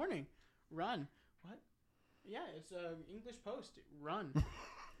this morning. Run." What? Yeah, it's English Post. Run.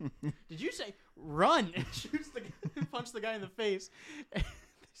 Did you say run? And shoots punch the guy in the face. And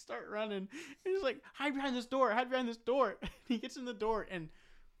they start running. And he's like, hide behind this door. Hide behind this door. And he gets in the door, and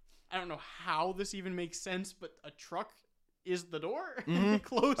I don't know how this even makes sense, but a truck is the door. And it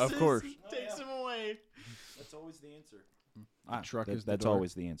closes. Of course. Takes him away. That's always the answer. Truck is the that's door.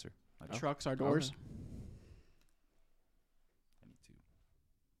 always the answer. Trucks are doors. Okay. I need to.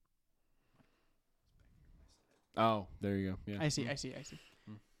 Oh, there you go. Yeah. I see.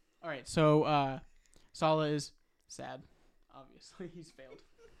 All right, so Sala is sad. Obviously, he's failed.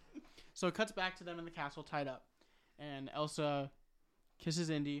 So it cuts back to them in the castle, tied up, and Elsa kisses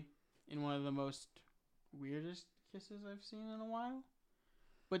Indy in one of the most weirdest kisses I've seen in a while,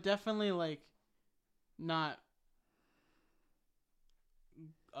 but definitely like not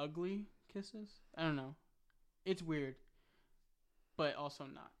ugly kisses. I don't know. It's weird, but also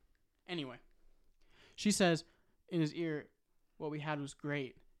not. Anyway, she says in his ear, "What we had was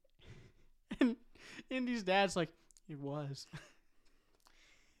great." And Indy's dad's like, "It was."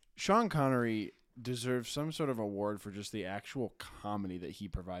 Sean Connery deserves some sort of award for just the actual comedy that he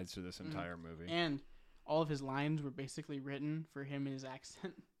provides to this entire movie. And all of his lines were basically written for him in his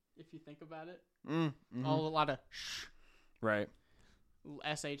accent, if you think about it. Mm-hmm. A lot of sh, Right.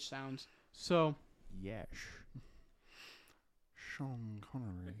 sh sounds. So, Yes. Sean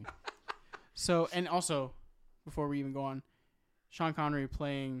Connery. so, and also, before we even go on, Sean Connery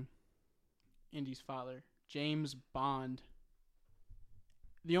playing Indy's father, James Bond.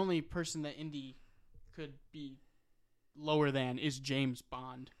 The only person that Indy could be lower than is James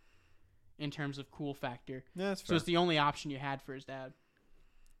Bond in terms of cool factor. Yeah, that's So fair. it's the only option you had for his dad.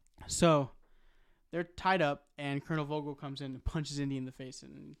 So they're tied up, and Colonel Vogel comes in and punches Indy in the face,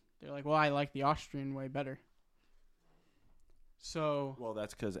 and they're like, "Well, I like the Austrian way better." So Well,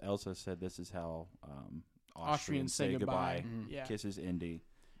 that's because Elsa said this is how Austrians say goodbye. Mhm. Yeah. Kisses Indy.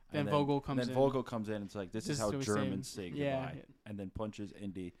 Then And Vogel comes then in. Vogel comes in and it's like, this is how what we Germans say goodbye. Yeah. And then punches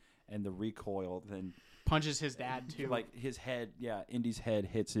Indy. And the recoil then, Punches his dad too. like his head, Indy's head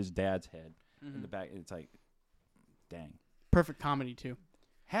hits his dad's head in Mhm. the back. And it's like, dang. Perfect comedy too.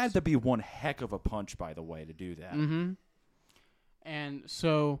 Had to be one heck of a punch, by the way, to do that. Mm-hmm. And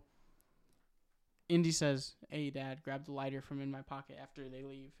so Indy says, "Hey, Dad, grab the lighter from in my pocket," after they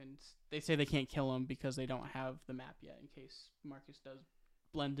leave. And they say they can't kill him because they don't have the map yet in case Marcus does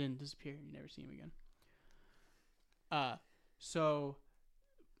blend in, disappear, and you never see him again. So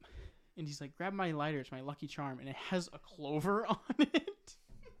Indy's like, "Grab my lighter. It's my lucky charm." And it has a clover on it.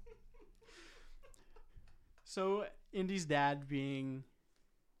 So Indy's dad, being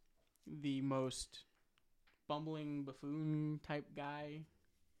the most bumbling buffoon type guy,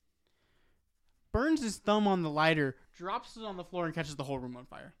 burns his thumb on the lighter, drops it on the floor, and catches the whole room on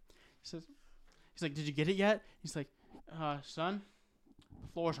fire. He's like, "Did you get it yet?" He's like, "Son, the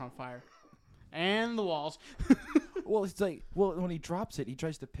floor's on fire. And the walls." Well, it's like, when he drops it, he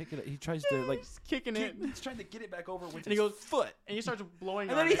tries to pick it up. He tries to, like, He's kicking it. he's trying to get it back over with And his he goes, foot. and he starts blowing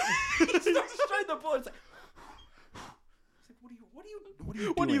And on then it. he starts trying to blow. It's like, what are you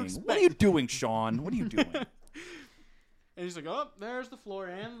doing? What do you What are you doing, Sean? What are you doing? And he's like, "Oh, there's the floor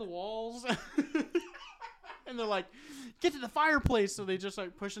and the walls." And they're like, "Get to the fireplace." So they just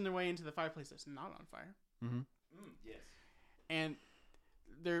like pushing their way into the fireplace that's not on fire. Mm-hmm. Yes. And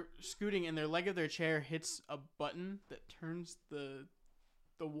they're scooting, and their leg of their chair hits a button that turns the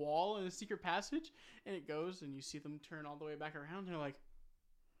wall in a secret passage, and it goes, and you see them turn all the way back around. And they're like,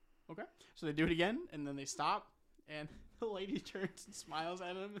 "Okay." So they do it again, and then they stop, and the lady turns and smiles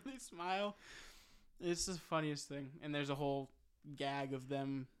at them, and they smile. It's the funniest thing. And there's a whole gag of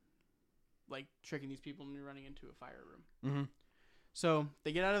them like tricking these people into running into a fire room. Mm-hmm. So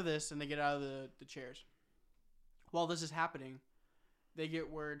they get out of this, and they get out of the chairs. While this is happening, they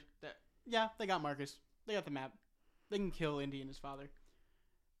get word that, yeah, they got Marcus. They got the map. They can kill Indy and his father.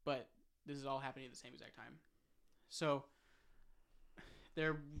 But this is all happening at the same exact time. So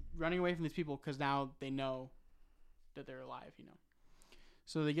they're running away from these people because now they know that they're alive, you know.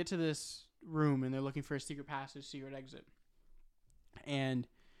 So they get to this room, and they're looking for a secret passage, secret exit. And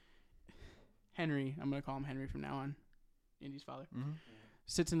Henry, I'm going to call him Henry from now on, Indy's father, Mm-hmm.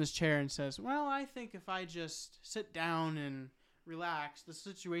 sits in this chair and says, well, I think if I just sit down and relax, the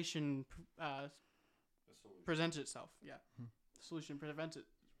situation presents itself. Yeah. Hmm. The solution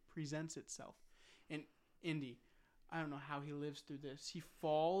presents itself. And Indy, I don't know how he lives through this. He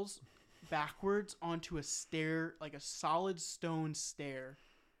falls backwards onto a stair, like a solid stone stair,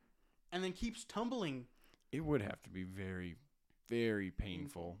 and then keeps tumbling. It would have to be very, very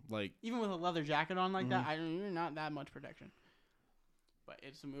painful. Like, Even with a leather jacket on like that, Mhm. you're not that much protection. But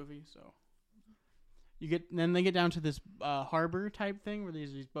it's a movie, so then they get down to this harbor type thing where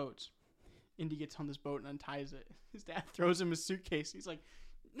there's these boats. Indy gets on this boat and unties it. His dad throws him his suitcase. He's like,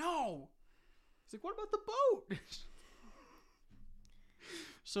 "No." He's like, "What about the boat?"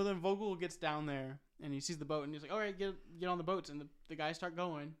 So then Vogel gets down there and he sees the boat and he's like, "All right, get on the boats." And the guys start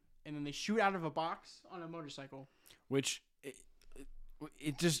going, and then they shoot out of a box on a motorcycle. which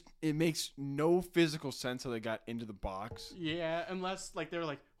it makes no physical sense how they got into the box. Yeah, unless like they're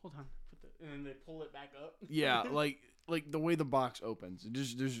like, "Hold on," and then they pull it back up. Yeah, like the way the box opens,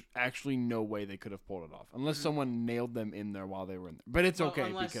 there's actually no way they could have pulled it off unless someone nailed them in there while they were in there. But it's Well, okay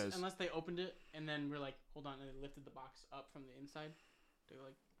unless because they opened it and then we're like, "Hold on," and they lifted the box up from the inside to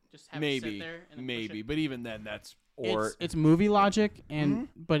like just have it sit there and then push it. but even then, that's It's movie logic, and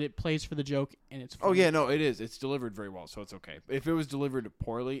Mhm. but it plays for the joke, and it's oh funny. yeah, no, it is. It's delivered very well, so it's okay. If it was delivered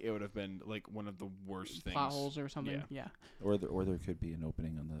poorly, it would have been like one of the worst things. Plot holes or something. Yeah. Yeah, Or there could be an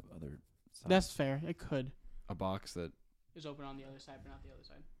opening on the other side. that's fair. It could A box that is open on the other side, but not the other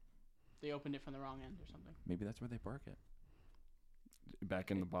side. They opened it from the wrong end or something. Maybe that's where they park it.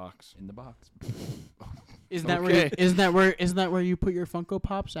 back in the box. In the box. Isn't that Okay. isn't that where you put your Funko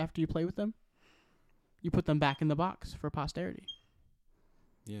Pops after you play with them? You put them back in the box for posterity.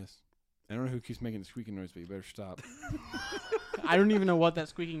 Yes. I don't know who keeps making the squeaking noise, but you better stop. I don't even know what that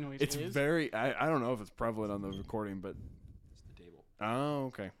squeaking noise It's is. very. I don't know if it's prevalent on the recording, but It's the table. oh,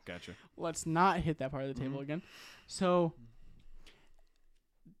 okay, gotcha. Let's not hit that part of the table Mhm. again. So,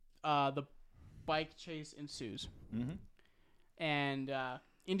 the bike chase ensues, Mm-hmm. and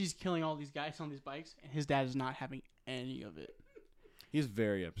Indy's killing all these guys on these bikes, and his dad is not having any of it. He's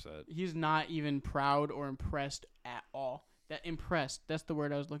very upset. He's not even proud or impressed at all. Impressed, that's the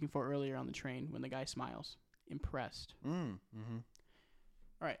word I was looking for earlier on the train when the guy smiles. Impressed. Mm-hmm.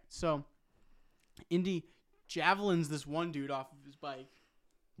 All right, so Indy javelins this one dude off of his bike.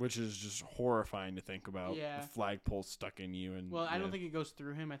 Which is just horrifying to think about. Yeah. The flagpole stuck in you, and Well, I don't think it goes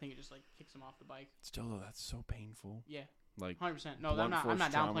through him. I think it just like kicks him off the bike. Still, though, that's so painful. Yeah, Like 100%. No, blunt I'm force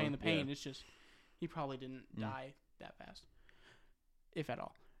not trauma, downplaying the pain. yeah. It's just he probably didn't Mm. die that fast, if at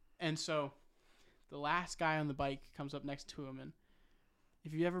all. And so the last guy on the bike comes up next to him, and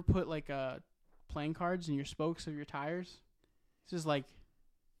if you ever put like playing cards in your spokes of your tires, this is like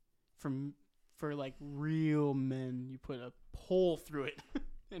for like real men. You put a hole through it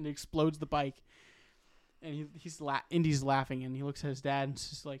and it explodes the bike. And Indy's laughing, and he looks at his dad and it's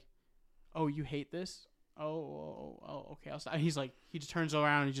just like, "Oh, you hate this? Oh, okay, I'll stop." He's like, he just turns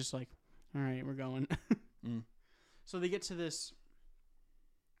around and he's just like, "All right, we're going." Mm. So they get to this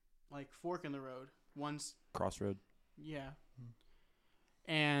like fork in the road. Crossroad. Yeah.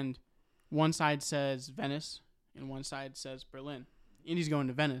 And one side says Venice and one side says Berlin. Indy's going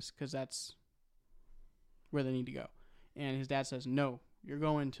to Venice because that's where they need to go. And his dad says, "No, you're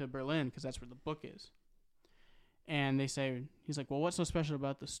going to Berlin because that's where the book is." And he's like, "Well, what's so special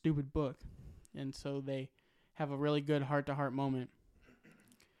about the stupid book?" And so they have a really good heart-to-heart moment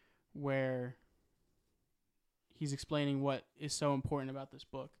where he's explaining what is so important about this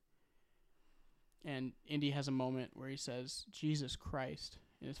book. And Indy has a moment where he says, "Jesus Christ,"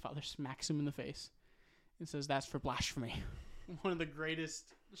 and his father smacks him in the face and says, "That's for blasphemy." One of the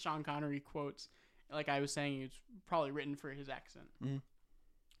greatest Sean Connery quotes. Like I was saying, it's probably written for his accent. Mm.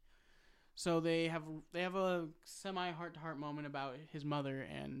 So they have a semi heart-to-heart moment about his mother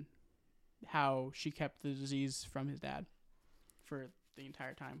and how she kept the disease from his dad for the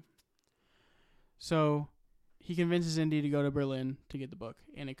entire time. So he convinces Indy to go to Berlin to get the book,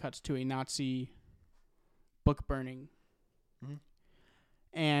 and it cuts to a Nazi book burning. Mhm.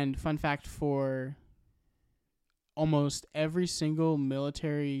 And fun fact for almost every single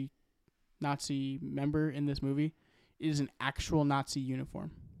military Nazi member in this movie is an actual Nazi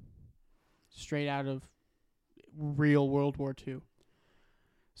uniform. Straight out of real World War II.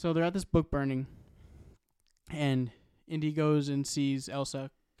 So they're at this book burning, and Indy goes and sees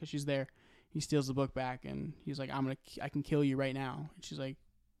Elsa because she's there. He steals the book back, and he's like, I can kill you right now. And she's like,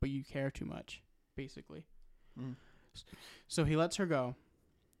 "But you care too much," basically. Mm. So he lets her go,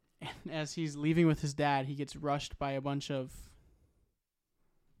 and as he's leaving with his dad, he gets rushed by a bunch of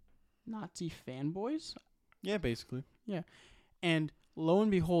Nazi fanboys. Yeah, basically. And lo and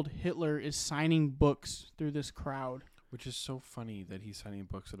behold, Hitler is signing books through this crowd. Which is so funny that he's signing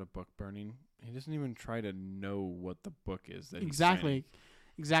books at a book burning. He doesn't even try to know what the book is that he's signing.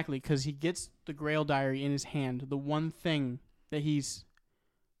 Exactly, because he gets the Grail Diary in his hand, the one thing that he's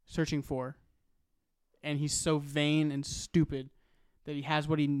searching for. And he's so vain and stupid that he has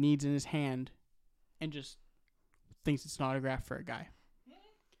what he needs in his hand and just thinks it's an autograph for a guy.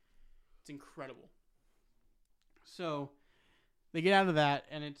 It's incredible. So they get out of that,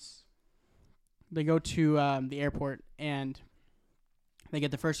 and they go to the airport, and they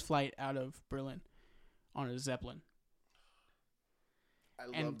get the first flight out of Berlin on a Zeppelin.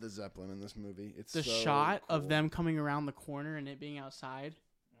 I love the Zeppelin in this movie. It's the so shot cool. of them coming around the corner and it being outside.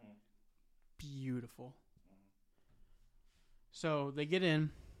 Beautiful. So they get in,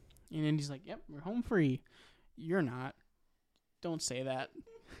 and Indy's like, "Yep, we're home free." You're not. Don't say that.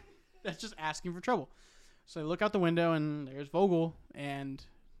 That's just asking for trouble. So they look out the window, and there's Vogel and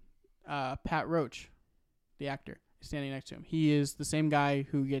Pat Roach, the actor, standing next to him. He is the same guy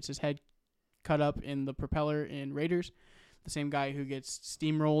who gets his head cut up in the propeller in Raiders, the same guy who gets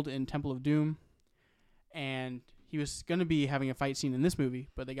steamrolled in Temple of Doom, and he was going to be having a fight scene in this movie,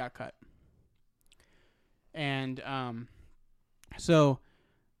 but they got cut. And so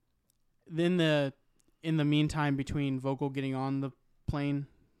then in the meantime, between Vogel getting on the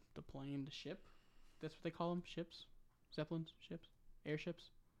ship, that's what they call them, ships, Zeppelins, ships,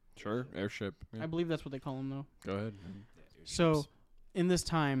 airships. Sure, airship. Yeah. I believe that's what they call them, though. Go ahead. So in this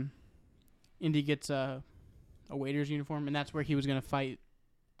time, Indy gets a waiter's uniform, and that's where he was going to fight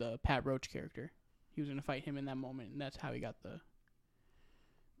the Pat Roach character. He was going to fight him in that moment, and that's how he got the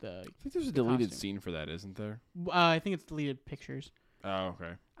I think there's a deleted costume. scene for that, isn't there? I think it's deleted pictures. Oh,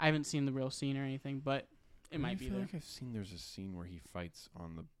 okay. I haven't seen the real scene or anything, but it might be I feel there. like I've seen there's a scene where he fights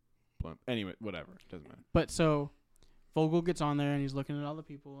on the blimp. Anyway, whatever. Doesn't matter. But so Vogel gets on there, and he's looking at all the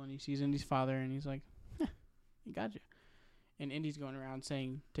people, and he sees Indy's father, and he's like, he got you. And Indy's going around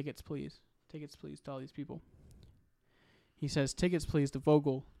saying, tickets, please to all these people. He says, tickets, please, to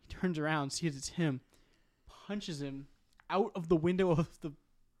Vogel. He turns around, sees it's him, punches him out of the window of the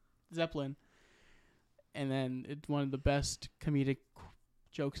Zeppelin. And then it's one of the best comedic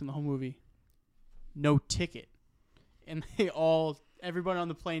jokes in the whole movie. No ticket. And everybody on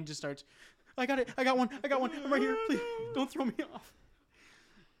the plane just starts, I got it, I got one, I'm right here, please, don't throw me off.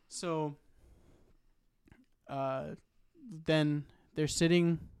 So, then they're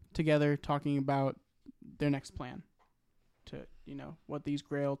sitting together talking about their next plan to, what these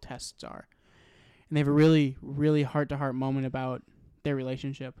Grail tests are. And they have a really, really heart-to-heart moment about their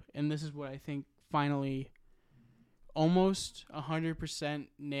relationship. And this is what I think finally almost 100%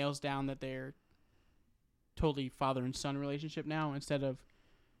 nails down that they're totally father and son relationship now instead of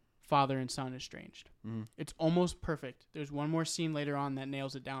father and son estranged. Mm-hmm. It's almost perfect. There's one more scene later on that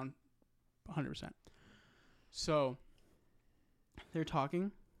nails it down 100%. So they're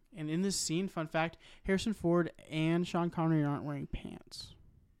talking, and in this scene, fun fact, Harrison Ford and Sean Connery aren't wearing pants.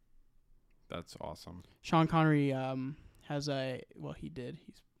 That's awesome. Sean Connery he did.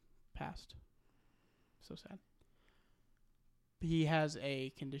 He's passed. So sad. He has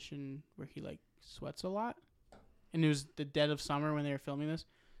a condition where he sweats a lot, and it was the dead of summer when they were filming this,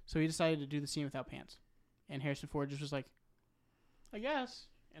 so he decided to do the scene without pants. And Harrison Ford just was like, I guess,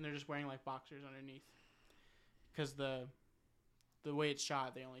 and they're just wearing boxers underneath, because the way it's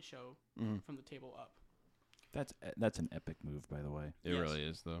shot, they only show from the table up. That's an epic move, by the way. It really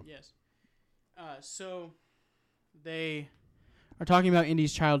is, though. Yes. So they are talking about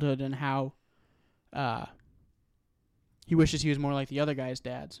Indy's childhood and how he wishes he was more like the other guy's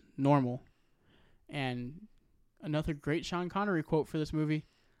dads, normal. And another great Sean Connery quote for this movie,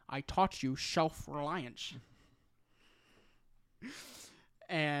 I taught you self-reliance.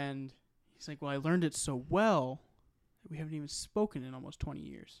 And he's like, well, I learned it so well that we haven't even spoken in almost 20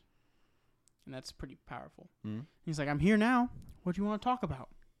 years. And that's pretty powerful. Mm-hmm. He's like, I'm here now. What do you want to talk about?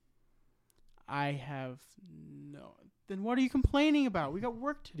 I have no. Then what are you complaining about? We got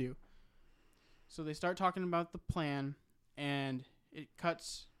work to do. So they start talking about the plan, and it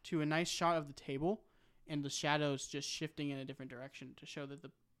cuts to a nice shot of the table and the shadows just shifting in a different direction to show that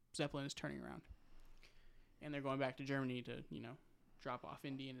the Zeppelin is turning around. And they're going back to Germany to, drop off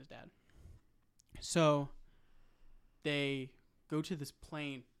Indy and his dad. So they go to this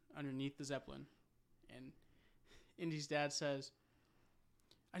plane underneath the Zeppelin, and Indy's dad says,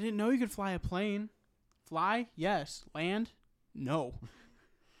 I didn't know you could fly a plane. Fly? Yes. Land? No.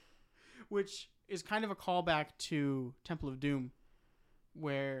 Which is kind of a callback to Temple of Doom,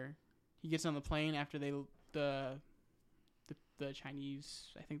 where he gets on the plane after the the Chinese.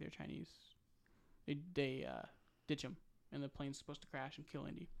 I think they're Chinese. They ditch him, and the plane's supposed to crash and kill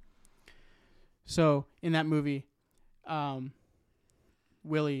Indy. So in that movie,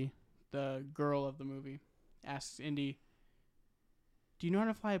 Willie, the girl of the movie, asks Indy, "Do you know how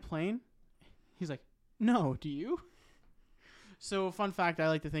to fly a plane?" He's like, "No, do you?" So a fun fact I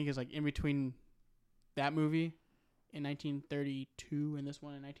like to think is like in between that movie in 1932 and this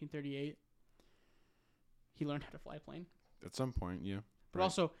one in 1938, he learned how to fly a plane. At some point, yeah. But Right.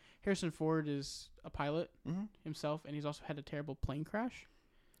 also, Harrison Ford is a pilot Mm-hmm. himself, and he's also had a terrible plane crash.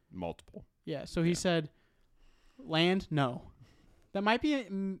 Multiple. Yeah, so he Yeah. said, "Land, no." That might be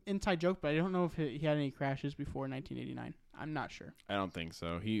an inside joke, but I don't know if he had any crashes before 1989. I'm not sure. I don't think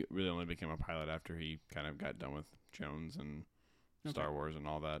so. He really only became a pilot after he kind of got done with Jones and Star Wars and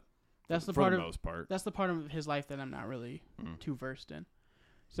all that. That's the for part the of most part. that's the part of his life that I'm not really Mm. too versed in.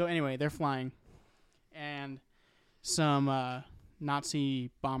 So anyway, they're flying, and some Nazi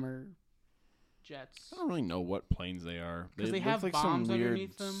bomber jets. I don't really know what planes they are. 'Cause they look have like bombs some weird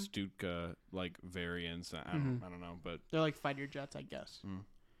underneath them. Stuka like variants. I Mhm. don't know, but They're like fighter jets, I guess. Mm.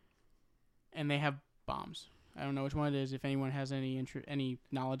 And they have bombs. I don't know which one it is. If anyone has any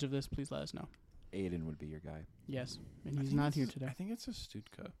knowledge of this, please let us know. Aiden would be your guy. Yes, and I he's think not it's here I today. think it's a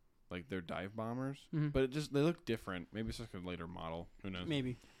Stuka. Like they're dive bombers, Mhm. but they look different. Maybe it's like a later model. Who knows?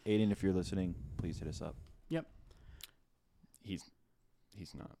 Maybe. Aiden, if you're listening, please hit us up.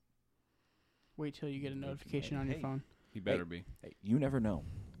 He's not. Wait till you get a Wait till- notification on your hey. phone. He better be. Hey, you never know.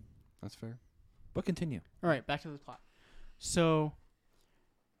 That's fair. But continue. All right, back to the plot. So,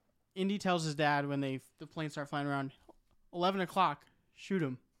 Indy tells his dad when the planes start flying around, 11 o'clock, shoot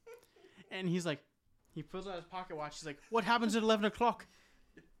him. And he's like, he pulls out his pocket watch. He's like, what happens at 11 o'clock?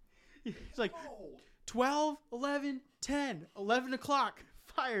 He's like, 12, 11, 10, 11 o'clock,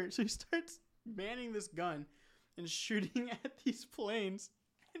 fire. So he starts manning this gun and shooting at these planes.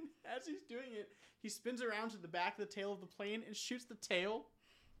 And as he's doing it, he spins around to the back of the tail of the plane and shoots the tail.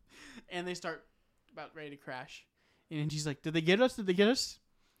 And they start about ready to crash. And he's like, did they get us? Did they get us?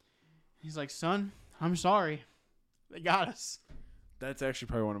 He's like, son, I'm sorry. They got us. That's actually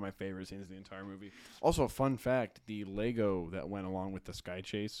probably one of my favorite scenes in the entire movie. Also, a fun fact: the Lego that went along with the Sky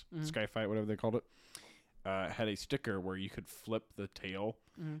Chase, Sky Fight, whatever they called it, had a sticker where you could flip the tail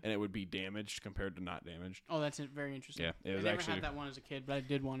and it would be damaged compared to not damaged. Oh, that's very interesting. Yeah, it was I never actually had that one as a kid, but I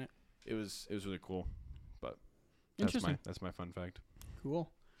did want it. it was really cool. But Interesting. that's my fun fact.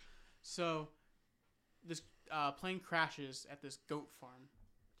 Cool. So, this plane crashes at this goat farm.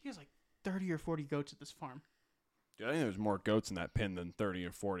 He has like 30 or 40 goats at this farm. Dude, I think there's more goats in that pin than 30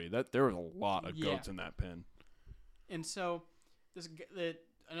 or 40. There was a lot of goats in that pin. And so, it's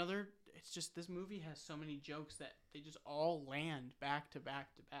just this movie has so many jokes that they just all land back to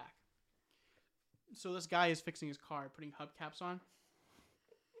back to back. So this guy is fixing his car, putting hubcaps on.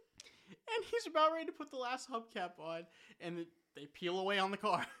 And he's about ready to put the last hubcap on, and they peel away on the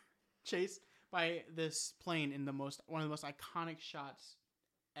car, chased by this plane in one of the most iconic shots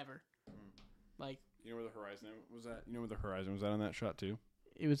ever. Like, You know where the horizon was at? You know where the horizon was at on that shot too?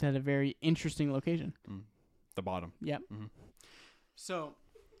 it was at a very interesting location. The bottom. Yep. Mhm. So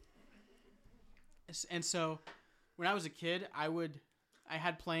when I was a kid, I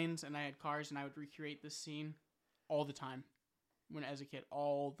had planes and I had cars, and I would recreate this scene all the time. As a kid,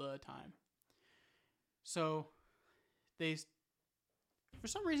 all the time. So for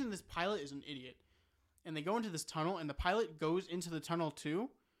some reason, this pilot is an idiot, and they go into this tunnel, and the pilot goes into the tunnel too,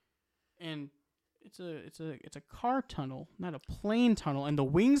 and it's a car tunnel, not a plane tunnel, and the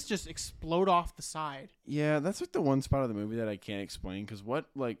wings just explode off the side. Yeah, that's like the one spot of the movie that I can't explain, because what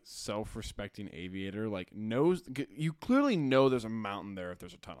like self-respecting aviator like knows? You clearly know there's a mountain there if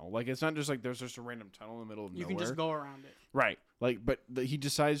there's a tunnel. Like it's not just like there's just a random tunnel in the middle of You nowhere. can just go around it. Right. Like, but he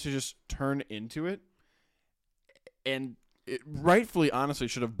decides to just turn into it, and it rightfully, honestly,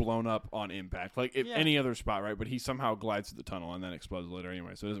 should have blown up on impact, like if any other spot, right? But he somehow glides through the tunnel and then explodes later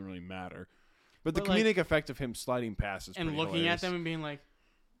anyway, so it doesn't really matter. But the comedic effect of him sliding past is and pretty looking hilarious. at them and being like,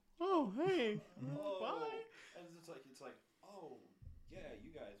 "Oh, hey, bye." And it's like, oh, yeah, you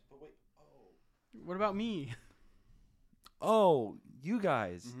guys, but wait, oh. What about me? Oh, you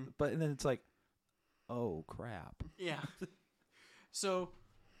guys. But and then it's like, oh, crap. Yeah. So,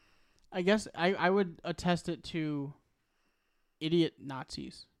 I guess I would attest it to idiot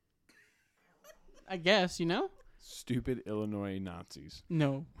Nazis. I guess, Stupid Illinois Nazis.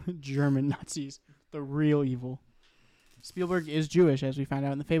 No, German Nazis. The real evil. Spielberg is Jewish, as we found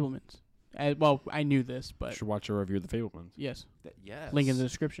out in The Fabelmans. Well, I knew this, but Should watch a review of The Fabelmans. yes. Yes. Link in the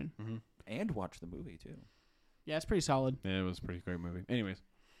description. And watch the movie, too. Yeah, it's pretty solid. Yeah, it was a pretty great movie. Anyways,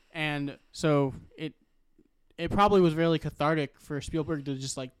 And so it probably was really cathartic for Spielberg to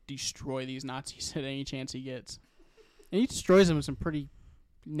just, like, destroy these Nazis at any chance he gets. And he destroys them in some pretty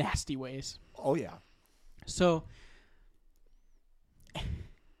nasty ways. Oh, yeah. So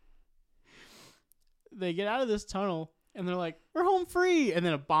they get out of this tunnel, and they're like, we're home free. And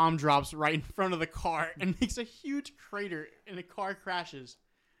then a bomb drops right in front of the car and makes a huge crater, and the car crashes.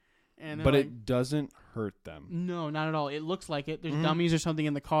 And But like, it doesn't hurt them. no, not at all. It looks like it. There's Mhm. dummies or something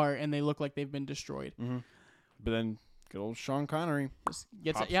in the car, and they look like they've been destroyed. Mm-hmm. But then good old Sean Connery Just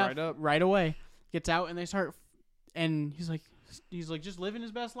gets pops yeah, right up. right away. Gets out, and they start, and he's like just living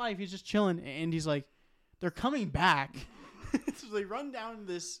his best life. He's just chilling, and he's like, they're coming back. So they run down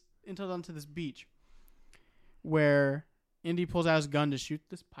onto this beach, where Indy pulls out his gun to shoot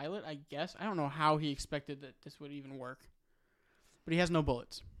this pilot. I guess I don't know how he expected that this would even work, but he has no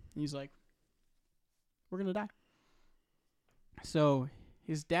bullets. He's like, we're gonna die. So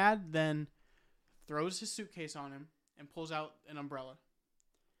his dad then throws his suitcase on him and pulls out an umbrella.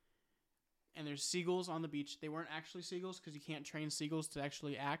 And there's seagulls on the beach. They weren't actually seagulls because you can't train seagulls to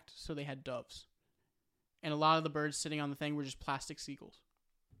actually act, so they had doves. And a lot of the birds sitting on the thing were just plastic seagulls.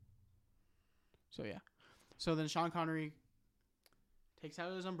 So yeah. So then Sean Connery takes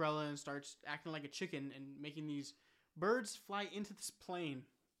out his umbrella and starts acting like a chicken and making these birds fly into this plane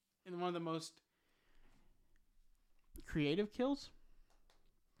in one of the most creative kills.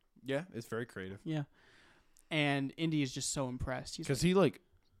 Yeah, it's very creative. Yeah. And Indy is just so impressed. He's Because like,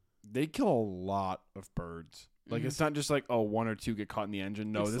 they kill a lot of birds. Like, Mhm. it's not just like, oh, one or two get caught in the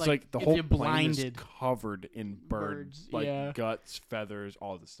engine. No, It's it's like like the if whole you're plane is blinded. covered in birds. Birds, Like yeah. guts, feathers,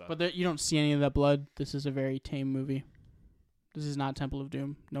 all this stuff. but you don't see any of that blood. This is a very tame movie. This is not Temple of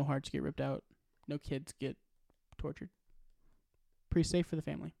Doom. No hearts get ripped out. No kids get tortured. Pretty safe for the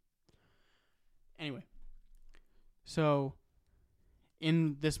family. Anyway. So,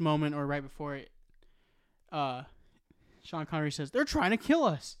 in this moment, or right before it, Sean Connery says, they're trying to kill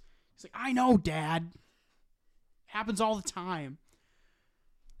us. He's like, I know, Dad. Happens all the time.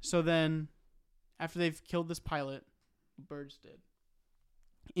 So then, after they've killed this pilot, the birds did.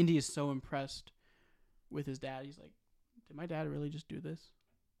 Indy is so impressed with his dad. He's like, did my dad really just do this?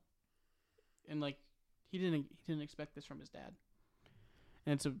 And like, he didn't expect this from his dad.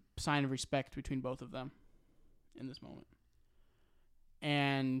 And it's a sign of respect between both of them in this moment.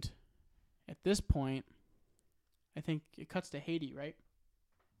 And at this point, I think it cuts to Haiti, right?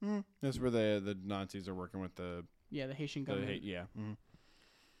 That's where the Nazis are working with the Yeah, the Haitian government. yeah. Mm-hmm.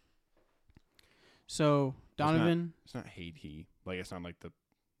 So Donovan, It's not Haiti. Like, it's not like the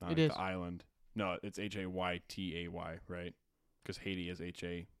It is. the island. No, it's Haytay, right? Because Haiti is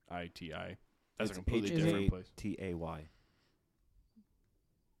Haiti. That's a completely Is different place Tay.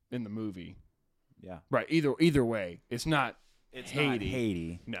 in the movie. Yeah. Right. Either way, it's not. It's Haiti. not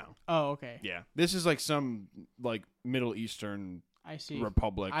Haiti. No. oh okay, Yeah. This is like some like Middle Eastern I see.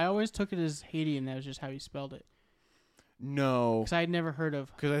 republic. I always took it as Haiti, and that was just how he spelled it. No. Because I had never heard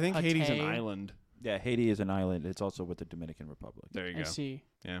of. Because I think Haiti's an Hatay. island. Yeah, Haiti is an island. It's also with the Dominican Republic. There you I go. see.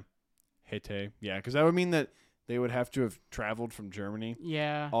 Haitay. Yeah, because that would mean that they would have to have traveled from Germany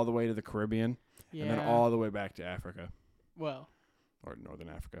Yeah. all the way to the Caribbean Yeah. and then all the way back to Africa well. or Northern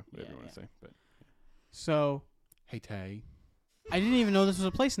Africa, whatever Yeah, you want yeah. to say. But So Haitay. I didn't even know this was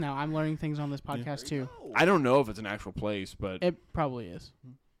a place now. I'm learning things on this podcast too. I don't know if it's an actual place, but It probably is.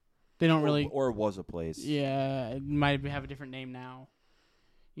 They don't really. Or was a place. Yeah, it might have a different name now.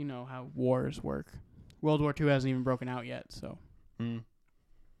 You know how wars work. World War II hasn't even broken out yet, so.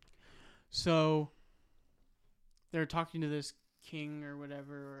 So they're talking to this king or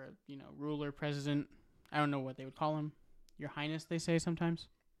whatever, or ruler, president. I don't know what they would call him. Your Highness, they say sometimes.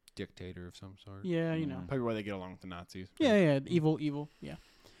 dictator of some sort. Yeah, Probably why they get along with the Nazis. Yeah, evil. Yeah.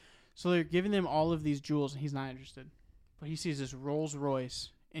 So they're giving him all of these jewels, and he's not interested. But he sees this Rolls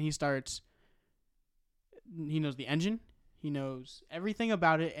Royce, and he knows the engine, he knows everything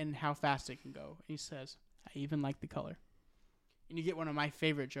about it and how fast it can go. And he says, I even like the color. And you get one of my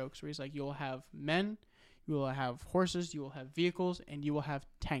favorite jokes where he's like, you'll have men, you will have horses, you will have vehicles, and you will have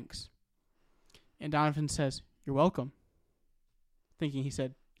tanks. And Donovan says, you're welcome. Thinking he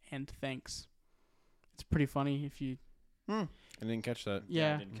said, and thanks. It's pretty funny if you... I didn't catch that.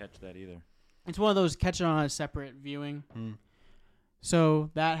 Yeah. I didn't catch that either. It's one of those catch it on a separate viewing. So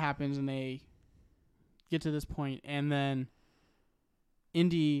that happens, and they get to this point, and then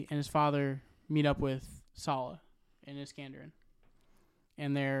Indy and his father meet up with Sala in Iskandarin.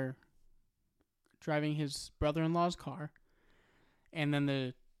 And they're driving his brother-in-law's car, and then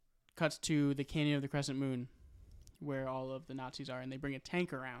the cuts to the Canyon of the Crescent Moon, where all of the Nazis are, and they bring a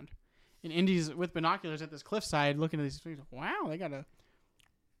tank around. And Indy's with binoculars at this cliffside looking at these things. Wow, they got a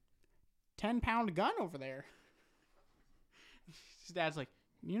 10-pound gun over there. His dad's like,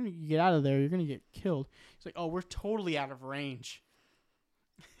 you get out of there, you're gonna get killed. He's like, oh, we're totally out of range.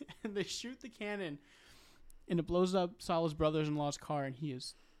 And they shoot the cannon, and it blows up Salah's brother-in-law's car, and he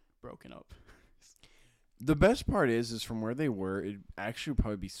is broken up. The best part is from where they were, it actually would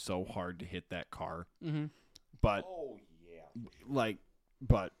probably be so hard to hit that car. Mm-hmm. But Oh yeah.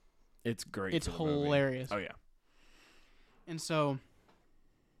 But it's great. It's for the movie. hilarious. Oh yeah. And so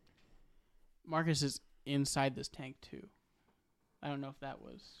Marcus is inside this tank too. I don't know if that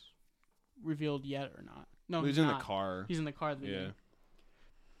was revealed yet or not. No, He's in the car. He's in the car at the Yeah. beginning.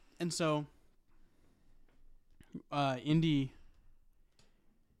 And so Indy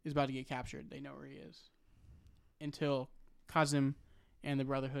is about to get captured. They know where he is. Until Kazim and the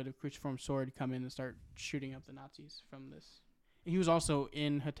Brotherhood of Cruciform Sword come in and start shooting up the Nazis from this. He was also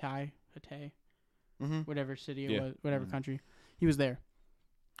in Hatay, Mm-hmm. whatever city it Yeah. was, whatever Mhm. country. He was there.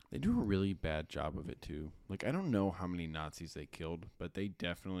 They do a really bad job of it too. Like I don't know how many Nazis they killed, but they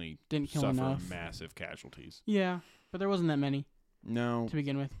definitely Didn't kill suffer enough. massive casualties. Yeah, but there wasn't that many No, to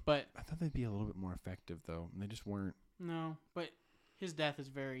begin with. But I thought they'd be a little bit more effective though, and they just weren't. no, but his death is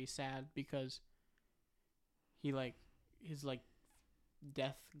very sad because he his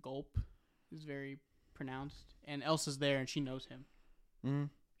death gulp is very pronounced, and Elsa's there and she knows him. Mm-hmm.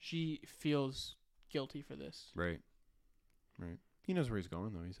 She feels guilty for this. Right. He knows where he's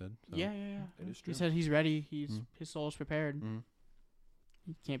going though. He said. So. Yeah. It is He true. said he's ready. His soul's prepared. Mm-hmm.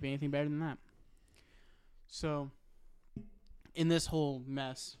 He can't be anything better than that. So, in this whole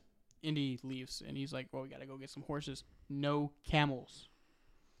mess, Indy leaves and he's like, "Well, we gotta go get some horses. No camels."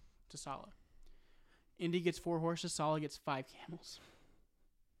 To Salah. Indy gets 4 horses. Salah gets 5 camels.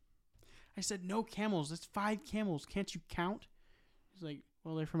 I said, "No camels. That's 5 camels. Can't you count?" He's like,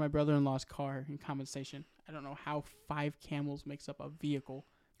 "Well, they're for my brother-in-law's car in compensation." I don't know how 5 camels makes up a vehicle.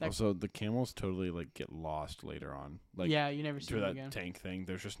 Also, the camels totally get lost later on. Yeah, you never see through them that again. tank thing.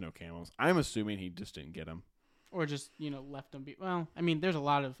 There's just no camels. I'm assuming he just didn't get them. Or just, left them be. Well, I mean, there's a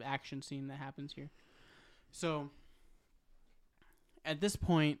lot of action scene that happens here. So, at this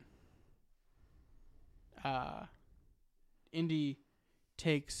point, Indy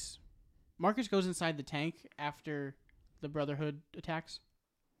takes... Marcus goes inside the tank after the Brotherhood attacks.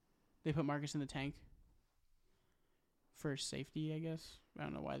 They put Marcus in the tank for safety, I guess. I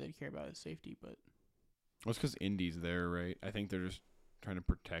don't know why they'd care about his safety, but... Well, it's because Indy's there, right? I think they're just trying to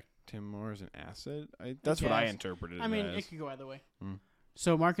protect him more as an asset. That's what I guess. interpreted it I mean, as. it could go either way. Mm.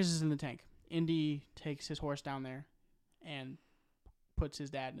 So Marcus is in the tank. Indy takes his horse down there and puts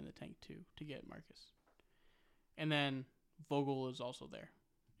his dad in the tank too to get Marcus. And then Vogel is also there.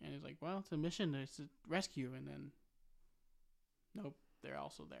 And he's like, well, it's a mission. It's a rescue. And then, nope, they're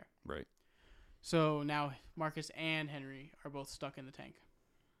also there. Right. So now Marcus and Henry are both stuck in the tank.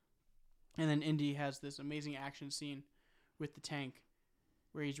 And then Indy has this amazing action scene with the tank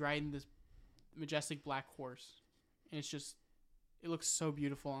where he's riding this majestic black horse. And it looks so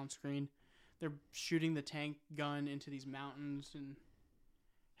beautiful on screen. They're shooting the tank gun into these mountains and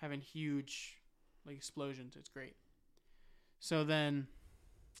having huge explosions. It's great. So then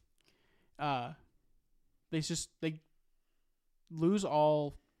they lose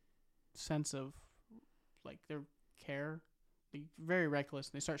all sense of their care. They're very reckless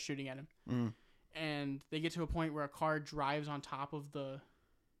and they start shooting at him. Mm. And they get to a point where a car drives on top of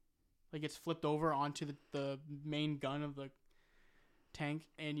gets flipped over onto the main gun of the tank,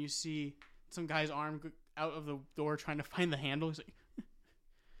 and you see some guy's arm out of the door trying to find the handle. He's like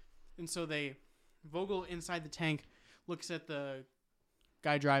and so Vogel inside the tank looks at the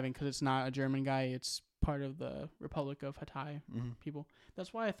guy driving because it's not a German guy. It's part of the Republic of Hatay people.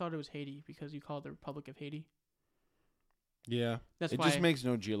 That's why I thought it was Haiti, because you call it the Republic of Haiti. Yeah. That's it why just makes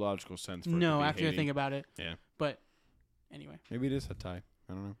no geological sense for it to no, be after Haiti. I think about it. Yeah. But anyway, Maybe it is Hatay. I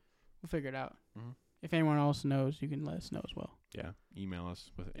don't know. we'll figure it out. Mhm. If anyone else knows, you can let us know as well. Yeah. Email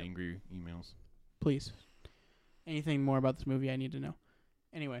us with angry emails. Please. Anything more about this movie I need to know.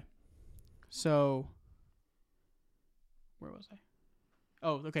 Anyway. So where was I?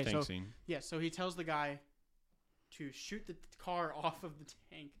 Oh, okay. Tank So scene. yeah, so he tells the guy to shoot the car off of the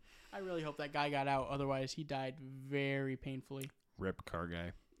tank. I really hope that guy got out, otherwise he died very painfully. Rip car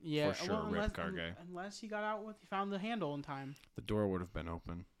guy. Yeah, For sure, rip car guy. Unless he got out he found the handle in time. The door would have been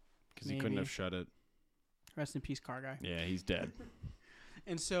open because he couldn't Maybe. have shut it. Rest in peace, car guy. Yeah, he's dead.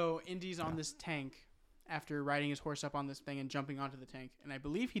 And so Indy's on this tank after riding his horse up on this thing and jumping onto the tank, and I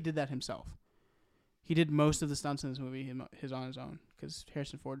believe he did that himself. He did most of the stunts in this movie on his own, because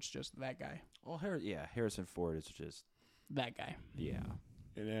Harrison Ford's just that guy. Well, Harrison Ford is just That guy.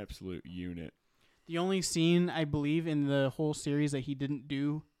 An absolute unit. The only scene, I believe, in the whole series that he didn't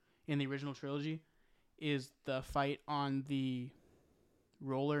do in the original trilogy is the fight on the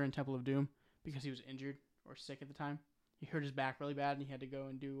roller in Temple of Doom because he was injured or sick at the time. He hurt his back really bad, and he had to go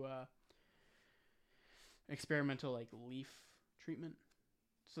and do experimental like leaf treatment.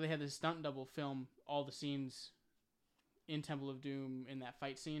 So they had this stunt double film all the scenes in Temple of Doom in that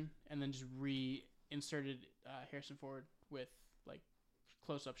fight scene, and then just reinserted Harrison Ford with like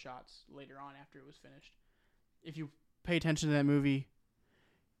close-up shots later on after it was finished. If you pay attention to that movie,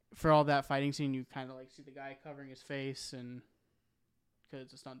 for all that fighting scene, you kind of like see the guy covering his face, and because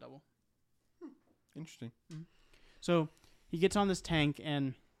it's a stunt double. Interesting. Mm-hmm. So he gets on this tank,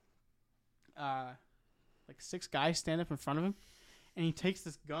 and like 6 guys stand up in front of him, and he takes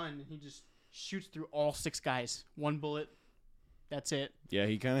this gun and he just shoots through all 6 guys. 1 bullet. That's it. Yeah,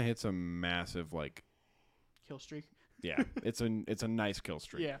 he kind of hits a massive like Kill streak. Yeah, it's a nice kill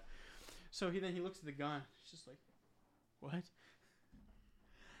streak. Yeah. So he looks at the gun. It's just like, what?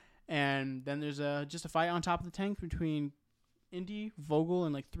 And then there's just a fight on top of the tank between Indy, Vogel,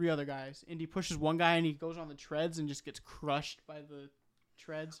 and like 3 other guys. Indy pushes one guy and he goes on the treads and just gets crushed by the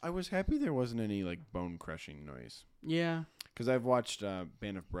treads. I was happy there wasn't any like bone crushing noise. Yeah. Because I've watched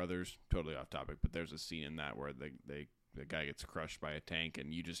Band of Brothers, totally off topic, but there's a scene in that where the guy gets crushed by a tank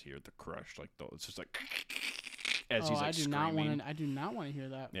and you just hear the crush, like it's just like as he's like screaming. I do not want to hear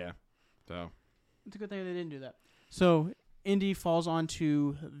that. Yeah. So it's a good thing they didn't do that. So Indy falls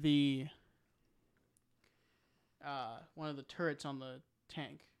onto the one of the turrets on the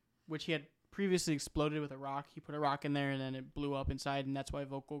tank, which he had previously exploded with a rock. He put a rock in there and then it blew up inside, and that's why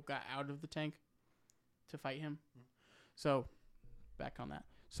Vogel got out of the tank to fight him. So back on that.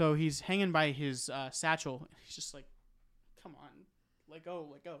 So he's hanging by his satchel. He's just like, come on, let go.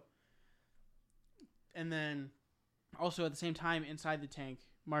 And then also at the same time inside the tank,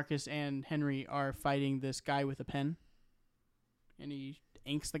 Marcus and Henry are fighting this guy with a pen. And he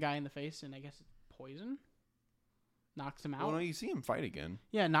inks the guy in the face, and I guess it's poison. Knocks him out. Well, no, you see him fight again.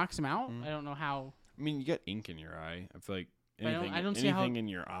 Yeah, knocks him out. Mm-hmm. I don't know how. I mean, you got ink in your eye. I feel like anything, I don't see anything how, in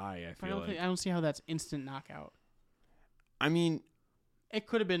your eye, I don't see how that's instant knockout. I mean, it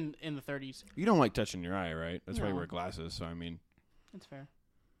could have been in the 30s. You don't like touching your eye, right? That's why you No. wear glasses. So, I mean, That's fair.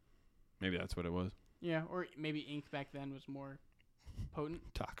 maybe that's what it was. Yeah, or maybe ink back then was more potent.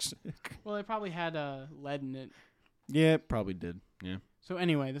 Toxic. Well, it probably had lead in it. Yeah, it probably did. Yeah. So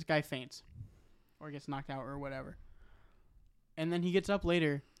anyway, this guy faints or gets knocked out or whatever. And then he gets up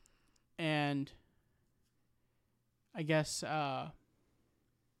later, and I guess no,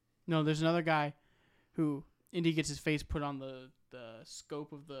 there's another guy who Indy gets his face put on the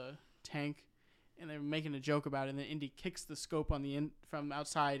scope of the tank, and they're making a joke about it. And then Indy kicks the scope on the from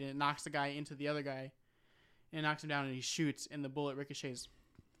outside, and it knocks the guy into the other guy, and it knocks him down, and he shoots, and the bullet ricochets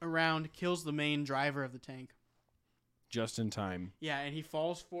around, kills the main driver of the tank. Just in time. Yeah, and he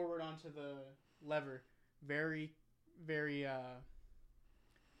falls forward onto the lever. Very, very,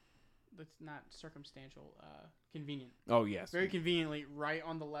 that's not circumstantial, convenient. Oh, yes. Very conveniently, right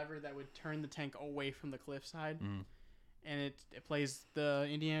on the lever that would turn the tank away from the cliffside. Mm. And it plays the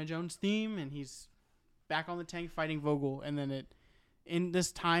Indiana Jones theme, and he's back on the tank fighting Vogel. And then in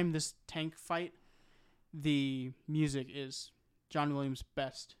this tank fight, the music is John Williams'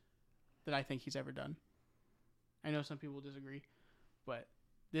 best that I think he's ever done. I know some people disagree, but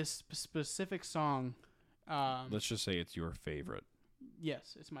this specific song... let's just say it's your favorite.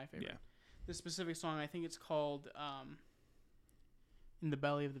 Yes, it's my favorite. Yeah. This specific song, I think it's called In the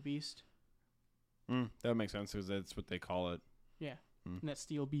Belly of the Beast. That makes sense because that's what they call it. Yeah, and that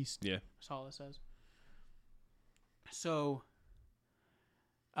steel beast. Yeah. That's all it says. So,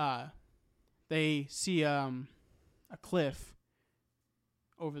 they see a cliff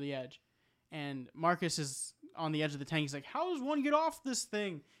over the edge, and Marcus is on the edge of the tank. He's like, how does one get off this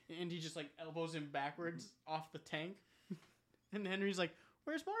thing? And he just like elbows him backwards off the tank. And Henry's like,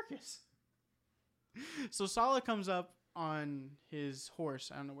 where's Marcus? So Sala comes up on his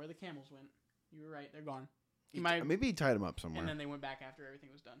horse. I don't know where the camels went. You were right. They're gone. Maybe he tied him up somewhere. And then they went back after everything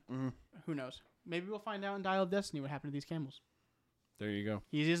was done. Mm-hmm. Who knows? Maybe we'll find out in Dial of Destiny what happened to these camels. There you go.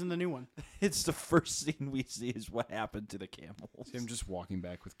 He isn't the new one. It's the first scene we see is what happened to the camels. Him just walking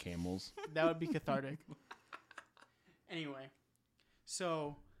back with camels. That would be cathartic. Anyway,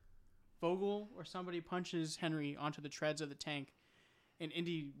 so Vogel or somebody punches Henry onto the treads of the tank, and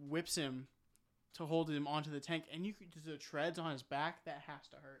Indy whips him to hold him onto the tank, and the treads on his back, that has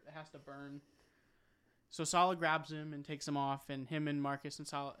to hurt. That has to burn. So Sala grabs him and takes him off, and him and Marcus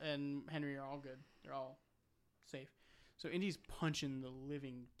and Henry are all good. They're all safe. So Indy's punching the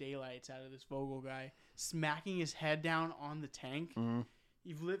living daylights out of this Vogel guy, smacking his head down on the tank. Mm-hmm.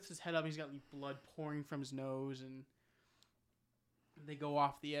 He lifts his head up. He's got blood pouring from his nose, and they go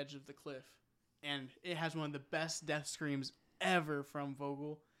off the edge of the cliff. And it has one of the best death screams ever from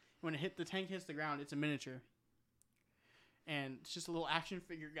Vogel. When the tank hits the ground, it's a miniature. And it's just a little action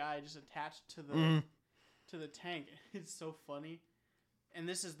figure guy just attached to the tank. It's so funny. And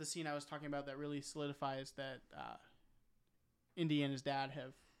this is the scene I was talking about that really solidifies that Indy and his dad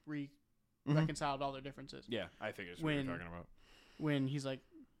have reconciled all their differences. Yeah, I think it's what you're talking about. When he's like,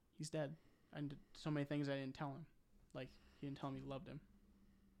 he's dead. I did so many things I didn't tell him. Like, he didn't tell him he loved him.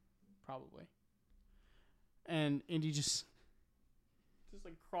 Probably. And Indy just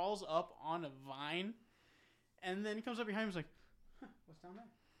like crawls up on a vine, and then he comes up behind him and is like, huh, what's down there?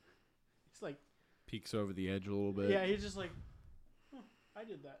 It's like... Peeks over the edge a little bit. Yeah, he's just like, huh, I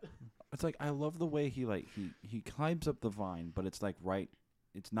did that. It's like, I love the way he climbs up the vine, but it's like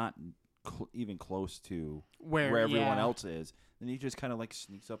it's not even close to where everyone else is. Then he just kind of like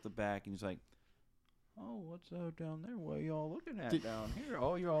sneaks up the back, and he's like, oh, what's down there? What are y'all looking at down here?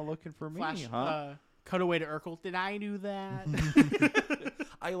 Oh, you're all looking for me, huh? Cut away to Urkel. Did I do that?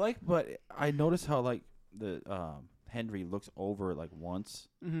 But I noticed how like the Henry looks over like once.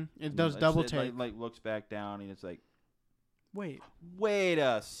 Mm-hmm. It does double take. Like looks back down, and it's like, wait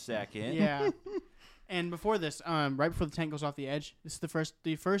a second. Yeah. And before this, right before the tank goes off the edge, this is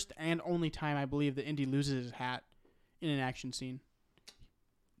the first and only time I believe that Indy loses his hat in an action scene.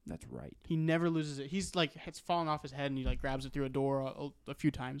 That's right. He never loses it. He's like, it's fallen off his head, and he like grabs it through a door a few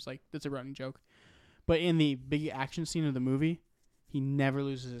times. Like, that's a running joke. But in the big action scene of the movie, he never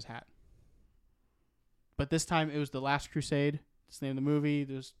loses his hat. But this time, it was the Last Crusade. It's the name of the movie.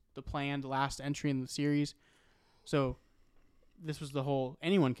 There's the planned last entry in the series. So this was the whole,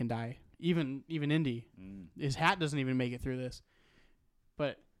 anyone can die. Even Indy. His hat doesn't even make it through this.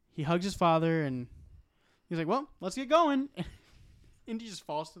 But he hugs his father, and he's like, well, let's get going. Indy just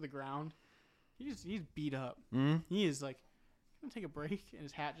falls to the ground. He's beat up. Mm-hmm. He is like, I'm going to take a break, and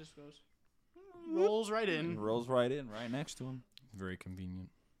his hat just rolls right in. Rolls right in, right next to him. Very convenient.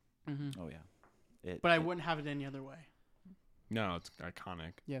 Mm-hmm. Oh, yeah. But I wouldn't have it any other way. No, it's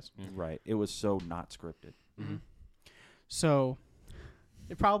iconic. Yes. Yeah. Right. It was so not scripted. Mm-hmm. So,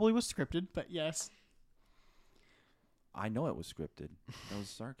 it probably was scripted, but yes. I know it was scripted. That was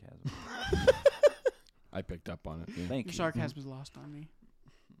sarcasm. I picked up on it. Yeah. Thank Your you. sarcasm is lost on me.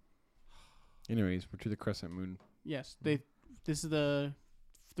 Anyways, we're to the crescent moon. Yes. This is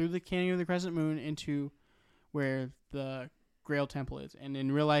through the canyon of the crescent moon into where the Grail Temple is. And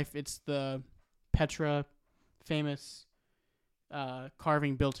in real life, it's the Petra famous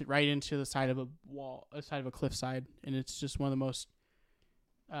carving built it right into the side of a wall, a side of a cliffside. And it's just one of the most,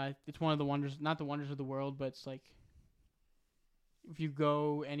 it's one of the wonders, not the wonders of the world, but it's like, if you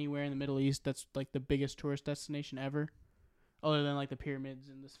go anywhere in the Middle East, that's like the biggest tourist destination ever, other than like the pyramids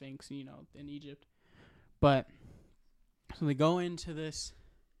and the Sphinx, in Egypt. But so they go into this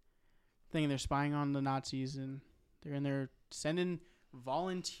thing and they're spying on the Nazis, and they're in there sending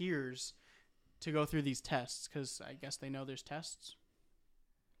volunteers to go through these tests because I guess they know there's tests.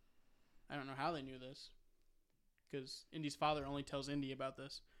 I don't know how they knew this because Indy's father only tells Indy about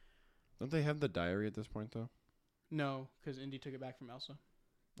this. Don't they have the diary at this point, though? No, because Indy took it back from Elsa.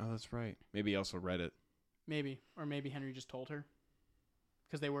 Oh, that's right. Maybe Elsa read it. Maybe. Or maybe Henry just told her.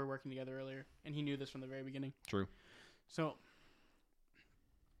 Because they were working together earlier. And he knew this from the very beginning. True. So,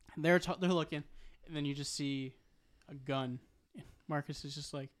 they're looking. And then you just see a gun. And Marcus is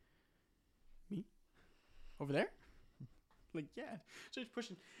just like, me? Over there? Like, yeah. So he's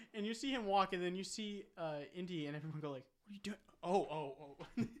pushing. And you see him walk. And then you see Indy and everyone go like, what are you doing? Oh.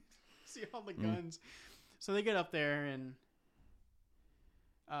 See all the guns. So they get up there, and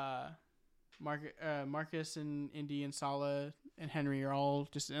Marcus and Indy and Sala and Henry are all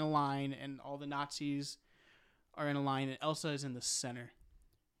just in a line, and all the Nazis are in a line, and Elsa is in the center.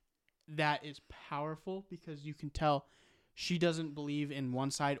 That is powerful because you can tell she doesn't believe in one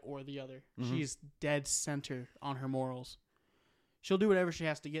side or the other. Mm-hmm. She's dead center on her morals. She'll do whatever she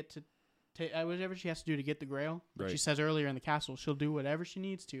has to get whatever she has to do to get the Grail. Right. She says earlier in the castle, she'll do whatever she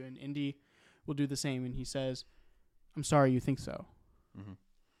needs to, and Indy will do the same, and he says, I'm sorry you think so. Mm-hmm.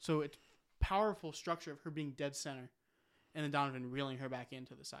 So it's powerful structure of her being dead center, and then Donovan reeling her back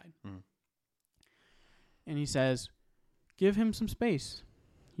into the side. Mm-hmm. And he says, give him some space.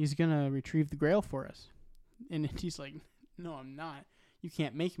 He's going to retrieve the Grail for us. And he's like, no, I'm not. You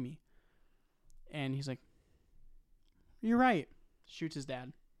can't make me. And he's like, you're right. Shoots his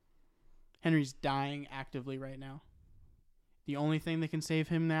dad. Henry's dying actively right now. The only thing that can save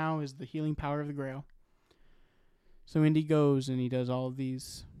him now is the healing power of the Grail. So Indy goes and he does all of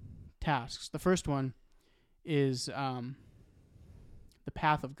these tasks. The first one is the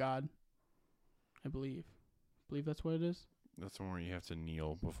Path of God, I believe. I believe that's what it is. That's the one where you have to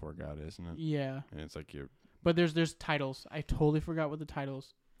kneel before God, isn't it? Yeah. And it's like you're But there's titles. I totally forgot what the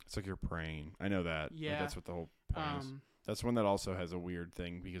titles. It's like you're praying. I know that. Yeah. Like that's what the whole point is. That's one that also has a weird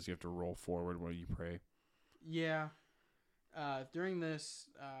thing because you have to roll forward while you pray. Yeah. During this,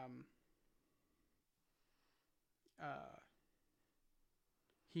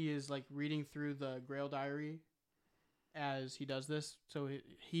 he is like reading through the Grail Diary as he does this. So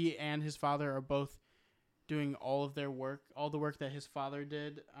he and his father are both doing all of their work. All the work that his father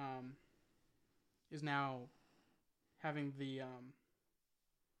did is now having the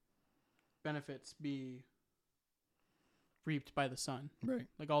benefits be reaped by the son. Right.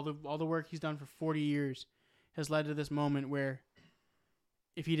 Like all the work he's done for 40 years has led to this moment where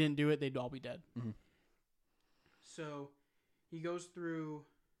if he didn't do it, they'd all be dead. Mm-hmm. So he goes through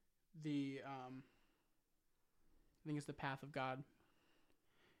the I think it's the path of God.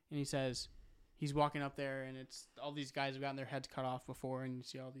 And he says he's walking up there and it's all these guys have gotten their heads cut off before and you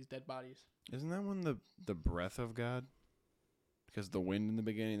see all these dead bodies. Isn't that one the breath of God? Because the wind in the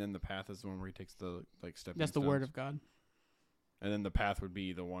beginning, then the path is the one where he takes the stepping That's the stones. word of God. And then the path would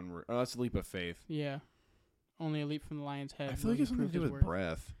be the one where that's the leap of faith. Yeah. Only a leap from the lion's head. I feel like it's something to do with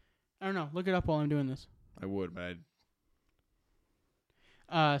breath. I don't know. Look it up while I'm doing this. I would, but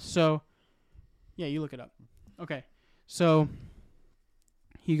So, yeah, you look it up. Okay. So,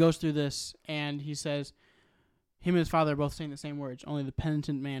 he goes through this, and he says, him and his father are both saying the same words. Only the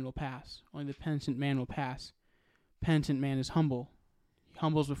penitent man will pass. Only the penitent man will pass. Penitent man is humble. He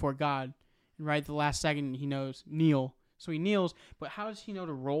humbles before God. And right at the last second, he knows, kneel. So he kneels, but how does he know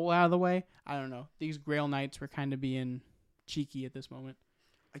to roll out of the way? I don't know. These Grail Knights were kind of being cheeky at this moment.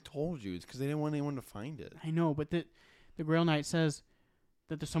 I told you, it's because they didn't want anyone to find it. I know, but the Grail Knight says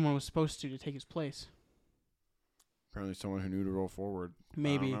that someone was supposed to take his place. Apparently someone who knew to roll forward.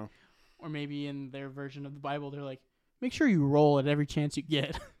 Maybe. I don't know. Or maybe in their version of the Bible, they're like, make sure you roll at every chance you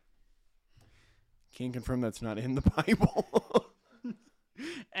get. Can't confirm that's not in the Bible.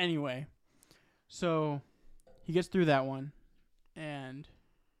 Anyway, so he gets through that one, and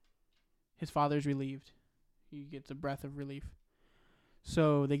his father's relieved. He gets a breath of relief.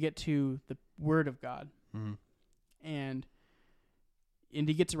 So they get to the Word of God, Mm-hmm. and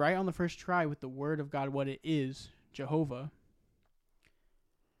he gets it right on the first try with the Word of God, what it is, Jehovah.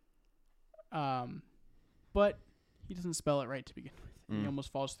 But he doesn't spell it right to begin with. He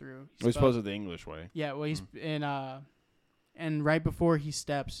almost falls through. He spells it the English way. Yeah, well, he's and right before he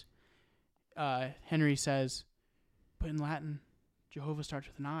steps, Henry says, but in Latin, Jehovah starts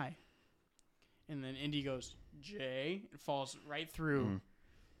with an I. And then Indy goes, J, and falls right through. Mm-hmm.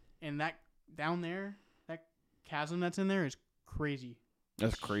 And that, down there, that chasm that's in there is crazy.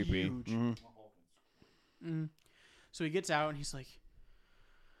 That's It's creepy. huge. Mm-hmm. Mm. So he gets out and he's like,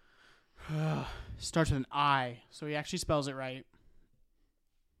 starts with an I. So he actually spells it right.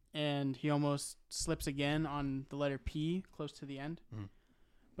 And he almost slips again on the letter P close to the end. Mm.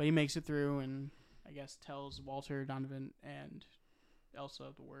 But he makes it through and I guess tells Walter, Donovan, and Elsa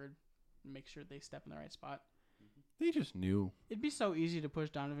the word. And make sure they step in the right spot. They just knew. It'd be so easy to push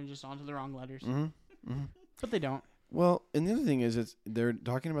Donovan just onto the wrong letters. Mm-hmm. Mm-hmm. But they don't. Well, and the other thing is, they're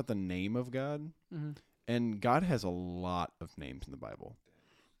talking about the name of God. Mm-hmm. And God has a lot of names in the Bible.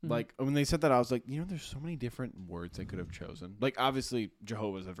 Mm-hmm. Like, when they said that, I was like, there's so many different words they could have chosen. Like, obviously,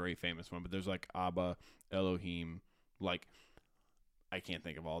 Jehovah's a very famous one, but there's, like, Abba, Elohim, like, I can't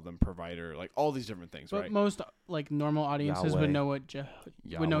think of all of them, provider, like, all these different things, But right? most, like, normal audiences Yahweh. would know would know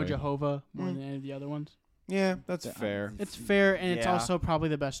Yahweh. Jehovah more Mm. than any of the other ones. Yeah, that's Yeah, fair. It's fair, and it's Yeah. also probably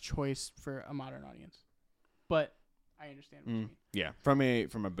the best choice for a modern audience. But I understand what you mean. Yeah, from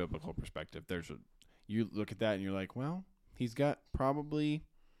a biblical perspective, you look at that and you're like, well, he's got probably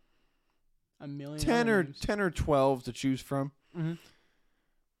A million 10 other or names. 10 or 12 to choose from. Mm-hmm.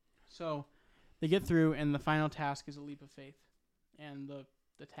 So they get through, and the final task is a leap of faith. And the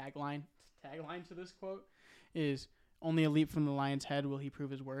tagline to this quote is, only a leap from the lion's head will he prove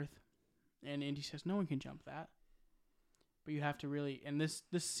his worth. And Indy says, no one can jump that. But you have to really, and this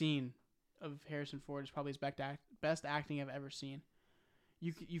scene of Harrison Ford is probably his best acting I've ever seen.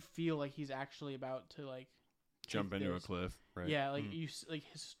 You feel like he's actually about to like Jump take into this. a cliff. Right. Yeah, like like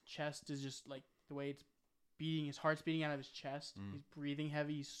his chest is just like the way it's beating. His heart's beating out of his chest. He's breathing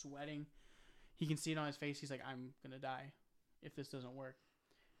heavy. He's sweating. He can see it on his face. He's like, I'm gonna die if this doesn't work.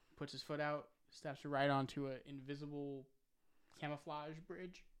 Puts his foot out, steps right onto an invisible camouflage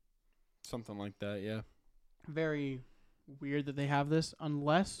bridge. Something like that, yeah. Very weird that they have this,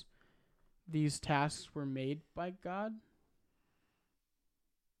 unless these tasks were made by God.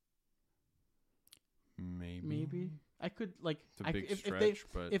 Maybe I could like It's a big if stretch, they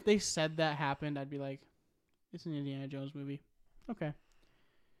but if they said that happened, I'd be like, it's an Indiana Jones movie. Okay.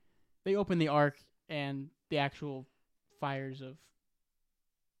 They open the Ark and the actual fires of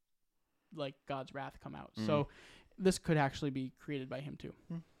like God's wrath come out. So this could actually be created by him too.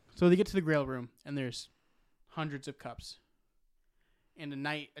 So they get to the Grail room, and there's hundreds of cups. And a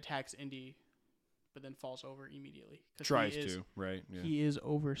knight attacks Indy, but then falls over immediately. Tries to, right? Yeah. He is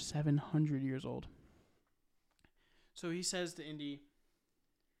over 700 years old. So he says to Indy,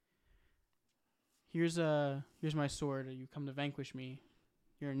 Here's my sword. You come to vanquish me.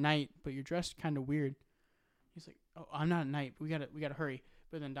 You're a knight, but you're dressed kind of weird. He's like, oh, I'm not a knight. We gotta hurry.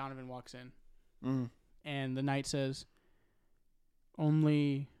 But then Donovan walks in, and the knight says,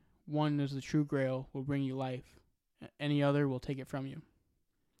 only one is the true Grail will bring you life. Any other will take it from you.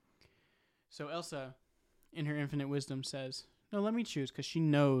 So Elsa, in her infinite wisdom, says, no, let me choose, because she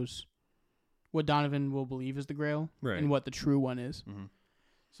knows what Donovan will believe is the Grail and what the true one is.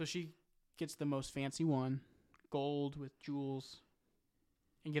 So she gets the most fancy one, gold with jewels,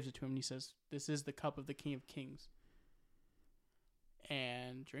 and gives it to him. And he says, this is the cup of the King of Kings.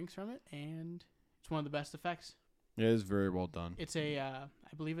 And drinks from it, and it's one of the best effects. It is very well done. It's I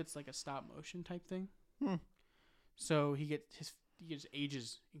believe it's like a stop motion type thing. So he just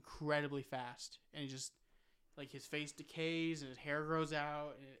ages incredibly fast, and just like his face decays and his hair grows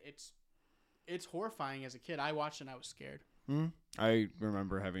out, and it's horrifying as a kid. I watched it and I was scared. I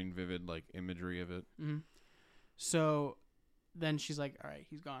remember having vivid like imagery of it. So then she's like, all right,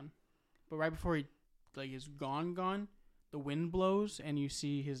 he's gone. But right before he like is gone, the wind blows and you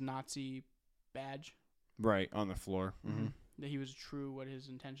see his Nazi badge. Right, on the floor. That he was true what his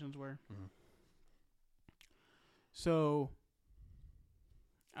intentions were. So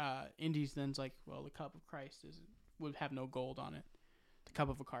Indy's then's like, well, the cup of Christ would have no gold on it. The cup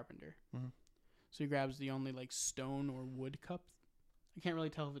of a carpenter. So he grabs the only like stone or wood cup. I can't really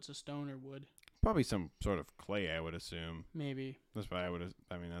tell if it's a stone or wood. Probably some sort of clay, I would assume. Maybe. That's what I would have.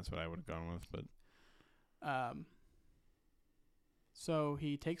 I mean, that's what I would have gone with. But so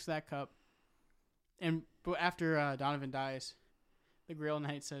he takes that cup, but after Donovan dies, the Grail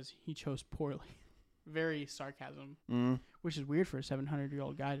Knight says he chose poorly. Very sarcasm, which is weird for a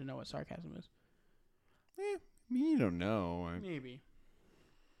 700-year-old guy to know what sarcasm is. I mean, you don't know. Maybe.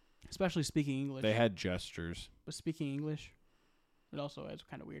 Especially speaking English. They had gestures. But speaking English, it also is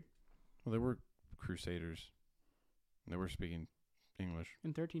kind of weird. Well, they were crusaders. They were speaking English.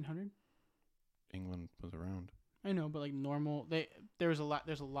 In 1300? England was around. I know, but like normal, there's a lot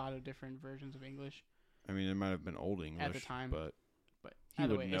of different versions of English. I mean, it might have been Old English at the time, but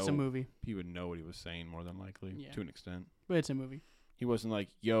either way, it's a movie. He would know what he was saying more than likely, to an extent. But it's a movie. He wasn't like,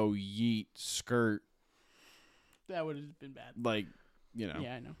 "Yo, yeet, skirt." That would have been bad. Like, you know.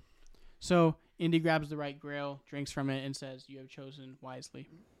 Yeah, I know. So Indy grabs the right Grail, drinks from it, and says, "You have chosen wisely."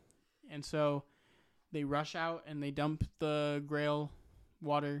 And so they rush out and they dump the Grail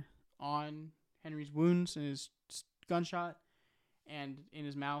water on Henry's wounds and his gunshot and in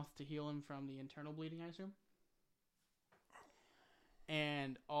his mouth to heal him from the internal bleeding, I assume.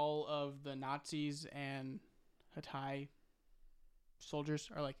 And all of the Nazis and Hatay soldiers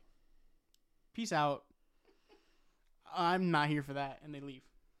are like, peace out. I'm not here for that. And they leave.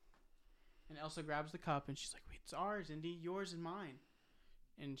 And Elsa grabs the cup and she's like, wait, it's ours, Indy. Yours and mine.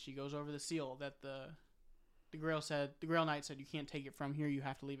 And she goes over the seal that the Grail Knight said, you can't take it from here. You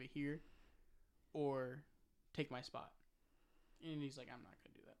have to leave it here or take my spot. And he's like, I'm not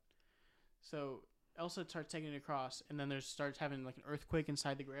going to do that. So Elsa starts taking it across, and then starts having like an earthquake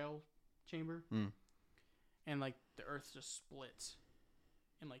inside the Grail chamber. And like the earth just splits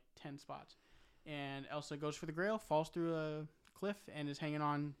in like 10 spots. And Elsa goes for the Grail, falls through a cliff, and is hanging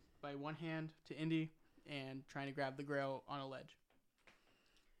on by one hand to Indy and trying to grab the Grail on a ledge.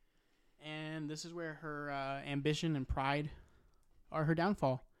 And this is where her ambition and pride are her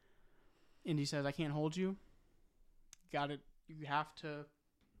downfall. Indy says, I can't hold you. You have to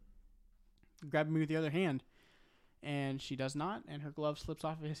grab me with the other hand. And she does not, and her glove slips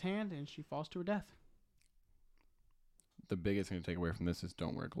off of his hand, and she falls to her death. The biggest thing to take away from this is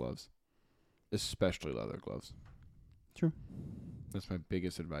don't wear gloves. Especially leather gloves. True. That's my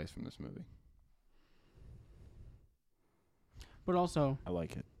biggest advice from this movie. But also, I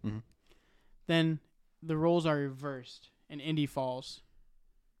like it. Then the roles are reversed, and Indy falls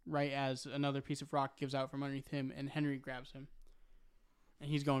right as another piece of rock gives out from underneath him, and Henry grabs him. And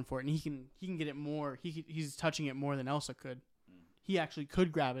he's going for it, and he can get it more. He's touching it more than Elsa could. He actually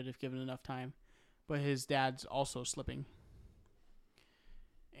could grab it if given enough time, but his dad's also slipping.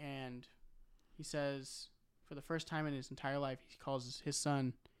 And he says, for the first time in his entire life, he calls his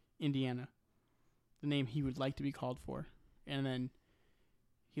son Indiana, the name he would like to be called for. And then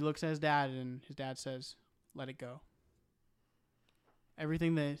he looks at his dad, and his dad says, let it go.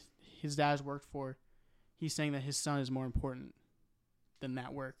 everything that his dad has worked for, he's saying that his son is more important than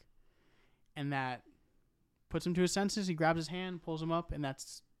that work. And that puts him to his senses. He grabs his hand, pulls him up, and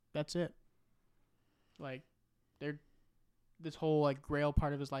that's it. Like, this whole like Grail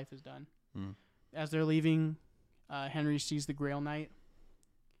part of his life is done. As they're leaving, Henry sees the Grail Knight,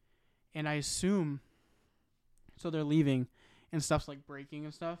 and I assume, so they're leaving, and stuff's like breaking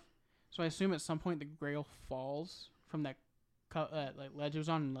and stuff. So I assume at some point the Grail falls from that like ledge it was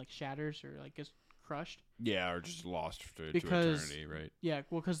on and like shatters or like gets crushed. Yeah, or just lost to eternity, right? Yeah,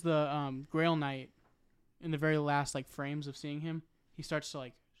 well, because the Grail Knight, in the very last like frames of seeing him, he starts to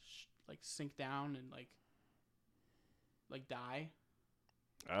like sink down and like die.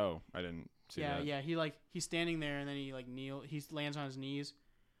 Oh, I didn't see that. Yeah. He's standing there and then he like he lands on his knees,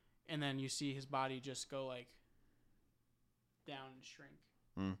 and then you see his body just go like down and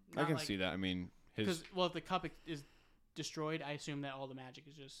shrink. I can see that. I mean, because if the cup is destroyed, I assume that all the magic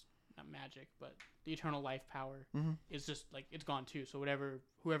is just not magic, but the eternal life power is just like it's gone too. So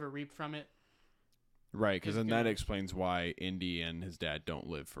whoever reaped from it. Right, because then that explains why Indy and his dad don't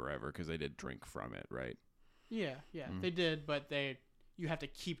live forever, because they did drink from it, right? Yeah, they did, but you have to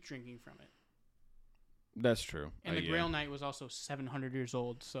keep drinking from it. That's true. And the Grail Knight was also 700 years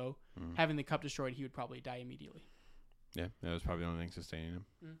old, so having the cup destroyed, he would probably die immediately. Yeah, that was probably the only thing sustaining him.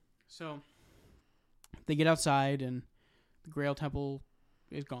 So they get outside, and the Grail Temple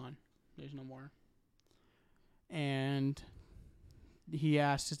is gone. There's no more. And he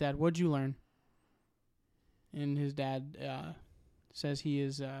asks his dad, "What'd you learn?" And his dad says he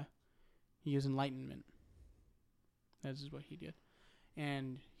is enlightenment. That is what he did.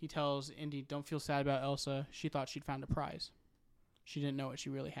 And he tells Indy, "Don't feel sad about Elsa. She thought she'd found a prize. She didn't know what she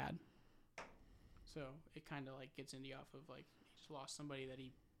really had." So it kind of like gets Indy off of like he just lost somebody that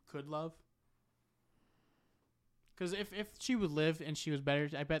he could love. Because if she would live and she was better,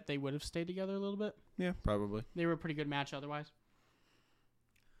 I bet they would have stayed together a little bit. Yeah, probably. They were a pretty good match otherwise.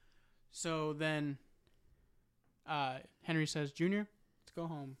 So then Henry says, "Junior, let's go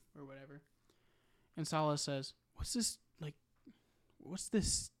home," or whatever. And Sala says, What's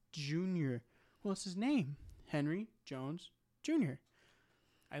this Junior? Well, it's his name. Henry Jones Jr.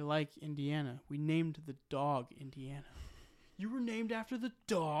 I like Indiana. We named the dog Indiana. You were named after the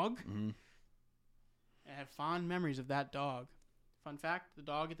dog? I had fond memories of that dog. Fun fact, the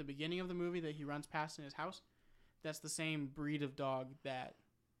dog at the beginning of the movie that he runs past in his house, that's the same breed of dog that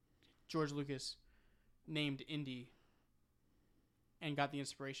George Lucas named Indy and got the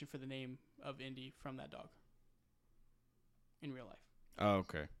inspiration for the name of Indy from that dog in real life. Oh,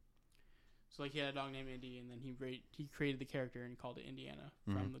 okay. So like he had a dog named Indy, and then he created the character and called it Indiana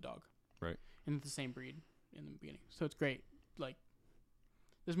from the dog. Right. And it's the same breed in the beginning. So it's great. Like,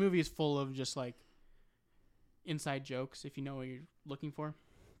 this movie is full of just like inside jokes if you know what you're looking for.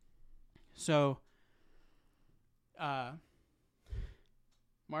 So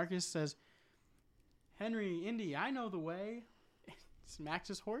Marcus says, "Henry, Indy, I know the way." Smacks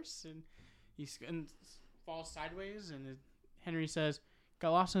his horse and he falls sideways, and Henry says,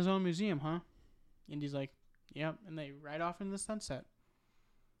 "Got lost in his own museum, huh?" Indy's like, "Yep," and they ride off into the sunset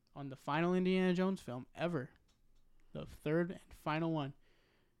on the final Indiana Jones film ever, the third and final one,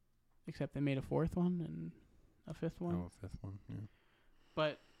 except they made a fourth one and a fifth one. Oh, a fifth one, yeah.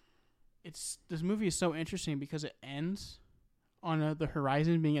 But this movie is so interesting because it ends on the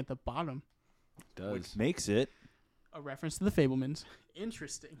horizon being at the bottom. It does. Which makes it a reference to the Fabelmans.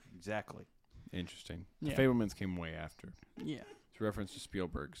 Interesting. Exactly. Interesting. Yeah. The Fabelmans came way after. Yeah. It's a reference to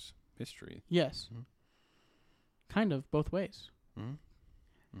Spielberg's history. Yes. Kind of both ways.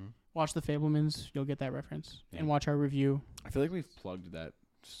 Watch the Fabelmans, you'll get that reference, and watch our review. I feel like we've plugged that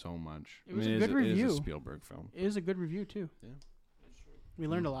so much. It was a good review. It is a Spielberg film. It is a good review too. Yeah. We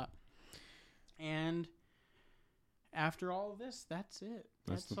learned a lot. And after all of this, that's it.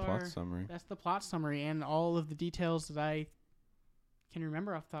 That's the plot summary. That's the plot summary and all of the details that I can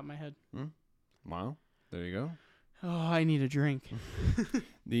remember off the top of my head. Wow. There you go. Oh, I need a drink.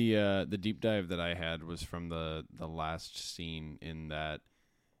 The deep dive that I had was from the last scene, in that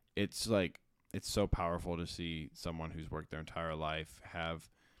it's like it's so powerful to see someone who's worked their entire life have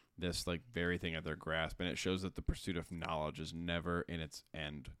this like very thing at their grasp, and it shows that the pursuit of knowledge is never in its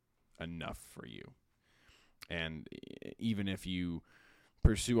end enough for you. And even if you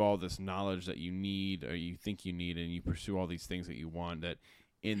pursue all this knowledge that you need or you think you need, and you pursue all these things that you want, that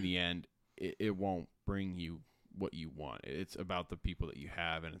in the end it won't bring you what you want. It's about the people that you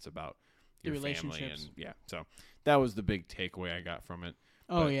have, and it's about your family. And so that was the big takeaway I got from it.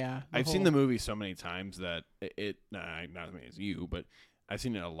 Oh, yeah. I've seen the movie so many times that not as many as you, but I've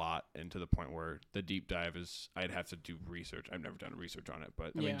seen it a lot, and to the point where the deep dive is I'd have to do research. I've never done research on it,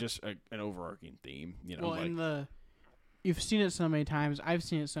 but I mean, just an overarching theme. You know, well, you've seen it so many times. I've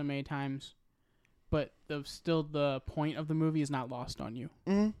seen it so many times, but still the point of the movie is not lost on you.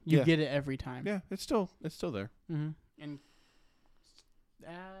 Mm-hmm. You get it every time. Yeah, it's still there. Mm-hmm. And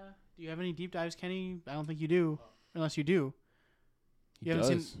do you have any deep dives, Kenny? I don't think you do, unless you do. You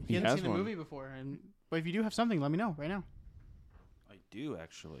haven't seen the movie before, but if you do have something, let me know right now. I do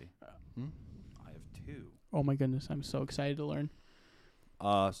actually. I have 2. Oh my goodness, I'm so excited to learn.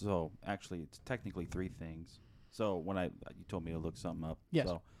 So actually, it's technically 3 things. So when you told me to look something up. Yes.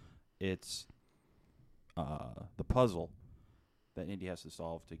 So it's the puzzle that Indy has to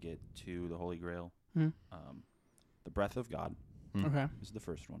solve to get to the Holy Grail. Mm-hmm. The breath of God. Okay. Is the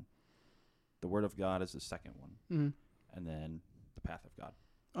first one. The Word of God is the second one. Mm-hmm. And then the path of God.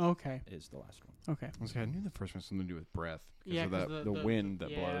 Okay. Is the last one. Okay. I knew the first one had something to do with breath. Yeah, because of the wind that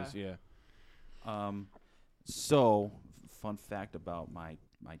blows. Yeah. So, fun fact about my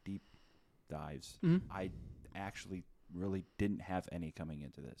deep dives. Mm-hmm. I actually really didn't have any coming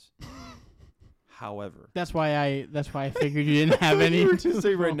into this. However, that's why I figured you didn't have any. You were to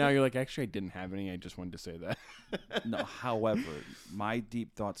say right now, you're like, actually, I didn't have any. I just wanted to say that. No, however, my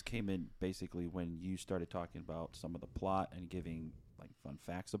deep thoughts came in basically when you started talking about some of the plot and giving like fun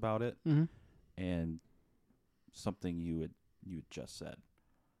facts about it, mm-hmm. and something you had just said.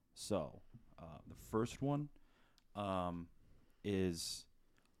 So, the first one is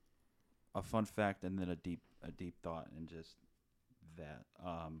a fun fact and then a deep thought, and just that.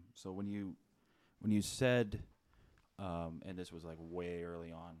 So when you said, and this was like way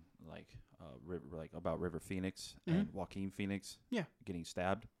early on, about River Phoenix and Joaquin Phoenix, getting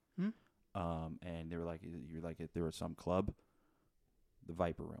stabbed, and they were like, you're like, if there was some club, the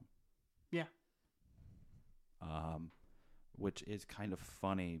Viper Room, which is kind of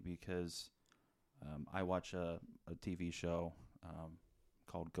funny because I watch a TV show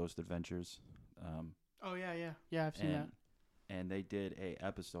called Ghost Adventures. Oh yeah, I've seen that. And they did a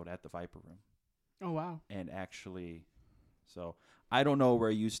episode at the Viper Room. Oh wow! And actually, so I don't know where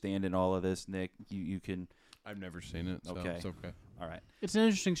you stand in all of this, Nick. You can. I've never seen it. So okay. It's okay. All right. It's an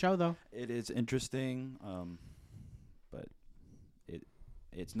interesting show, though. It is interesting, but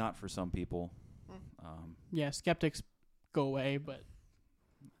it's not for some people. Yeah, skeptics go away, but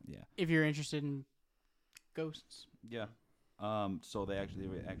if you're interested in ghosts, so they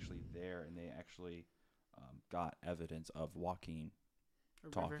were actually there, and they actually got evidence of Joaquin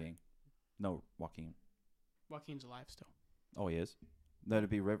talking. River? No, Joaquin. Joaquin's alive still. Oh, he is? That'd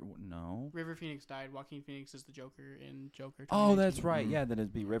be River. No. River Phoenix died. Joaquin Phoenix is the Joker in Joker. Oh, that's right. Yeah, then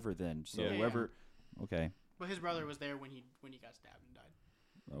it'd be River then. So whoever. Yeah. Okay. But his brother was there when he got stabbed and died.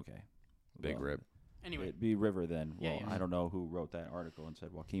 Okay. Big rib. Anyway. It'd be River then. Well, yeah. I don't know who wrote that article and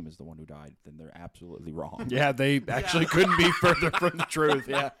said Joaquin is the one who died. Then they're absolutely wrong. Yeah, they actually couldn't be further from the truth.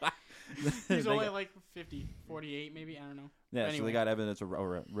 Yeah. He's only like 48 maybe. I don't know. Yeah, anyway. so they got evidence of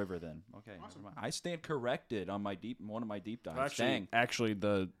River then. Okay. Awesome. I stand corrected on one of my deep dives. Actually,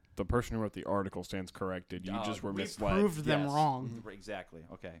 the person who wrote the article stands corrected. You just were misled. We proved them wrong. Exactly.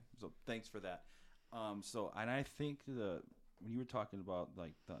 Okay. So thanks for that. So and I think when you were talking about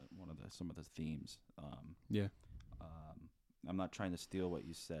like some of the themes, I'm not trying to steal what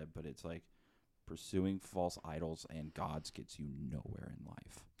you said, but it's like pursuing false idols and gods gets you nowhere in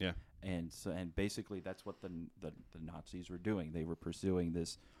life. Yeah. And basically that's what the Nazis were doing. They were pursuing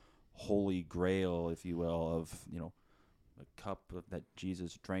this holy grail, if you will, of a cup that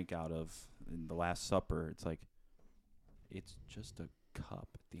Jesus drank out of in the Last Supper. It's like it's just a cup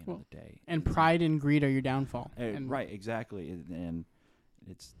at the end of the day. And pride and greed are your downfall. Right, exactly. And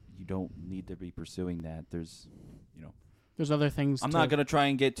it's you don't need to be pursuing that. There's other things. I'm not gonna try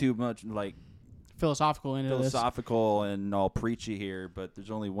and get too much like philosophical and all preachy here, but there's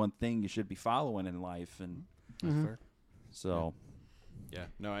only one thing you should be following in life, and that's fair. So,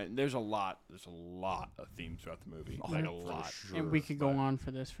 there's a lot of themes throughout the movie, like a lot. Sure, and we could go on for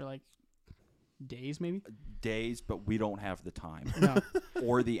this for like days, maybe but we don't have the time,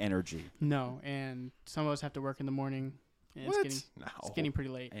 or the energy. No, and some of us have to work in the morning, and it's getting pretty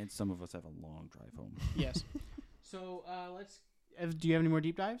late, and some of us have a long drive home. Yes. So do you have any more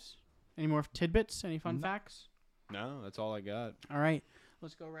deep dives? Any more tidbits? Any fun facts? No, that's all I got. All right.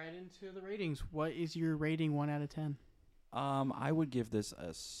 Let's go right into the ratings. What is your rating 1 out of 10? I would give this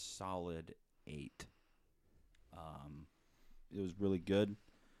a solid 8. It was really good.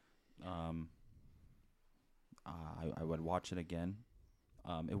 I would watch it again.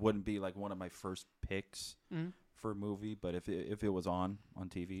 It wouldn't be like one of my first picks for a movie, but if it was on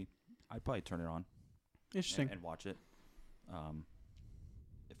TV, I'd probably turn it on. Interesting. And watch it.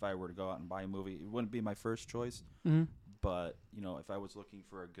 if I were to go out and buy a movie, it wouldn't be my first choice. Mm-hmm. But if I was looking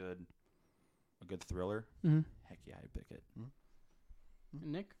for a good thriller, heck yeah, I'd pick it.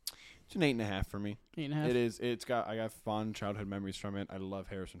 Nick, it's an 8.5 for me. 8.5. It is. I got fond childhood memories from it. I love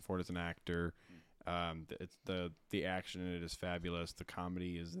Harrison Ford as an actor. It's the action in it is fabulous. The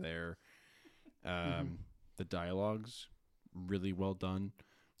comedy is there. The dialogue's really well done.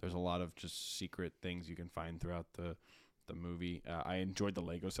 There's a lot of just secret things you can find throughout the movie. I enjoyed the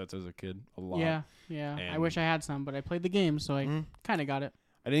Lego sets as a kid a lot. Yeah. I wish I had some, but I played the game, so I kind of got it.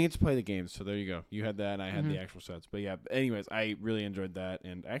 I didn't get to play the games, so there you go. You had that, and I had the actual sets. But yeah, anyways, I really enjoyed that,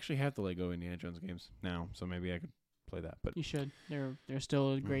 and I actually have the Lego Indiana Jones games now, so maybe I could play that. But you should. They're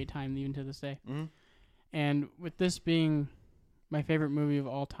still a great time even to this day. Mm-hmm. And with this being my favorite movie of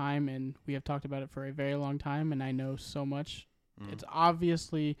all time, and we have talked about it for a very long time, and I know so much, it's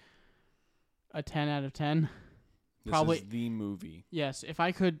obviously a 10 out of 10. This Probably is the movie. Yes, if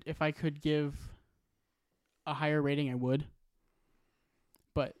I could give a higher rating, I would.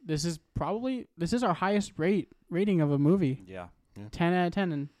 But this is our highest rating of a movie. Yeah. 10 out of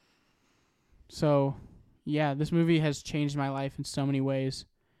 10. And so, yeah, this movie has changed my life in so many ways.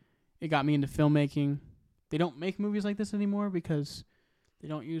 It got me into filmmaking. They don't make movies like this anymore because they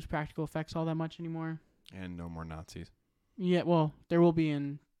don't use practical effects all that much anymore. And no more Nazis. Yeah, well, there will be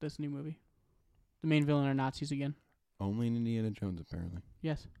in this new movie. The main villain are Nazis again. Only in Indiana Jones, apparently.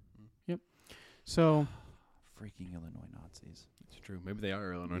 Yes. Yep. So... freaking Illinois Nazis. It's true. Maybe they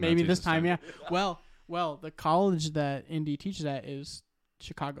are Illinois Nazis. Maybe this time, yeah. Well, the college that Indy teaches at is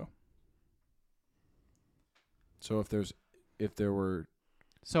Chicago. So if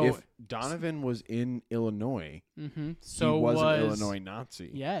Donovan was in Illinois, so he was an Illinois Nazi.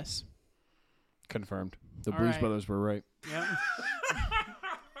 Yes. Confirmed. The Blues Brothers were right. Yep.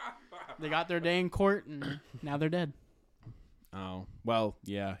 They got their day in court, and now they're dead. Oh. Well,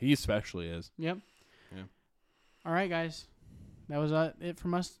 yeah. He especially is. Yep. Yeah. All right, guys. That was it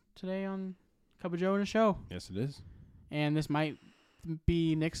from us today on Cup of Joe and a Show. Yes, it is. And this might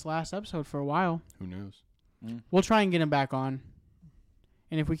be Nick's last episode for a while. Who knows? We'll try and get him back on.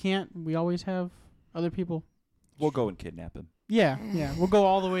 And if we can't, we always have other people. We'll go and kidnap him. Yeah. We'll go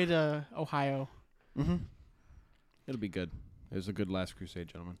all the way to Ohio. Mm-hmm. It'll be good. It was a good Last Crusade,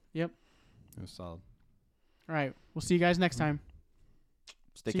 gentlemen. Yep. It was solid. All right. We'll see you guys next time.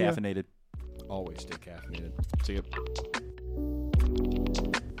 Stay caffeinated. Always stay caffeinated. See you.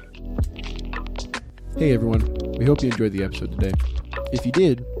 Hey everyone, we hope you enjoyed the episode today. If you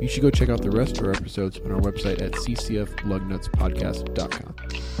did, you should go check out the rest of our episodes on our website at ccflugnutspodcast.com.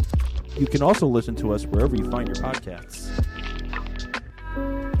 You can also listen to us wherever you find your podcasts.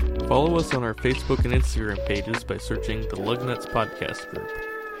 Follow us on our Facebook and Instagram pages by searching the Lugnuts Podcast Group.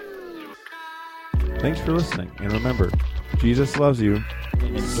 Thanks for listening, and remember, Jesus loves you,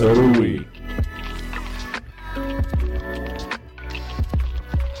 and so do we.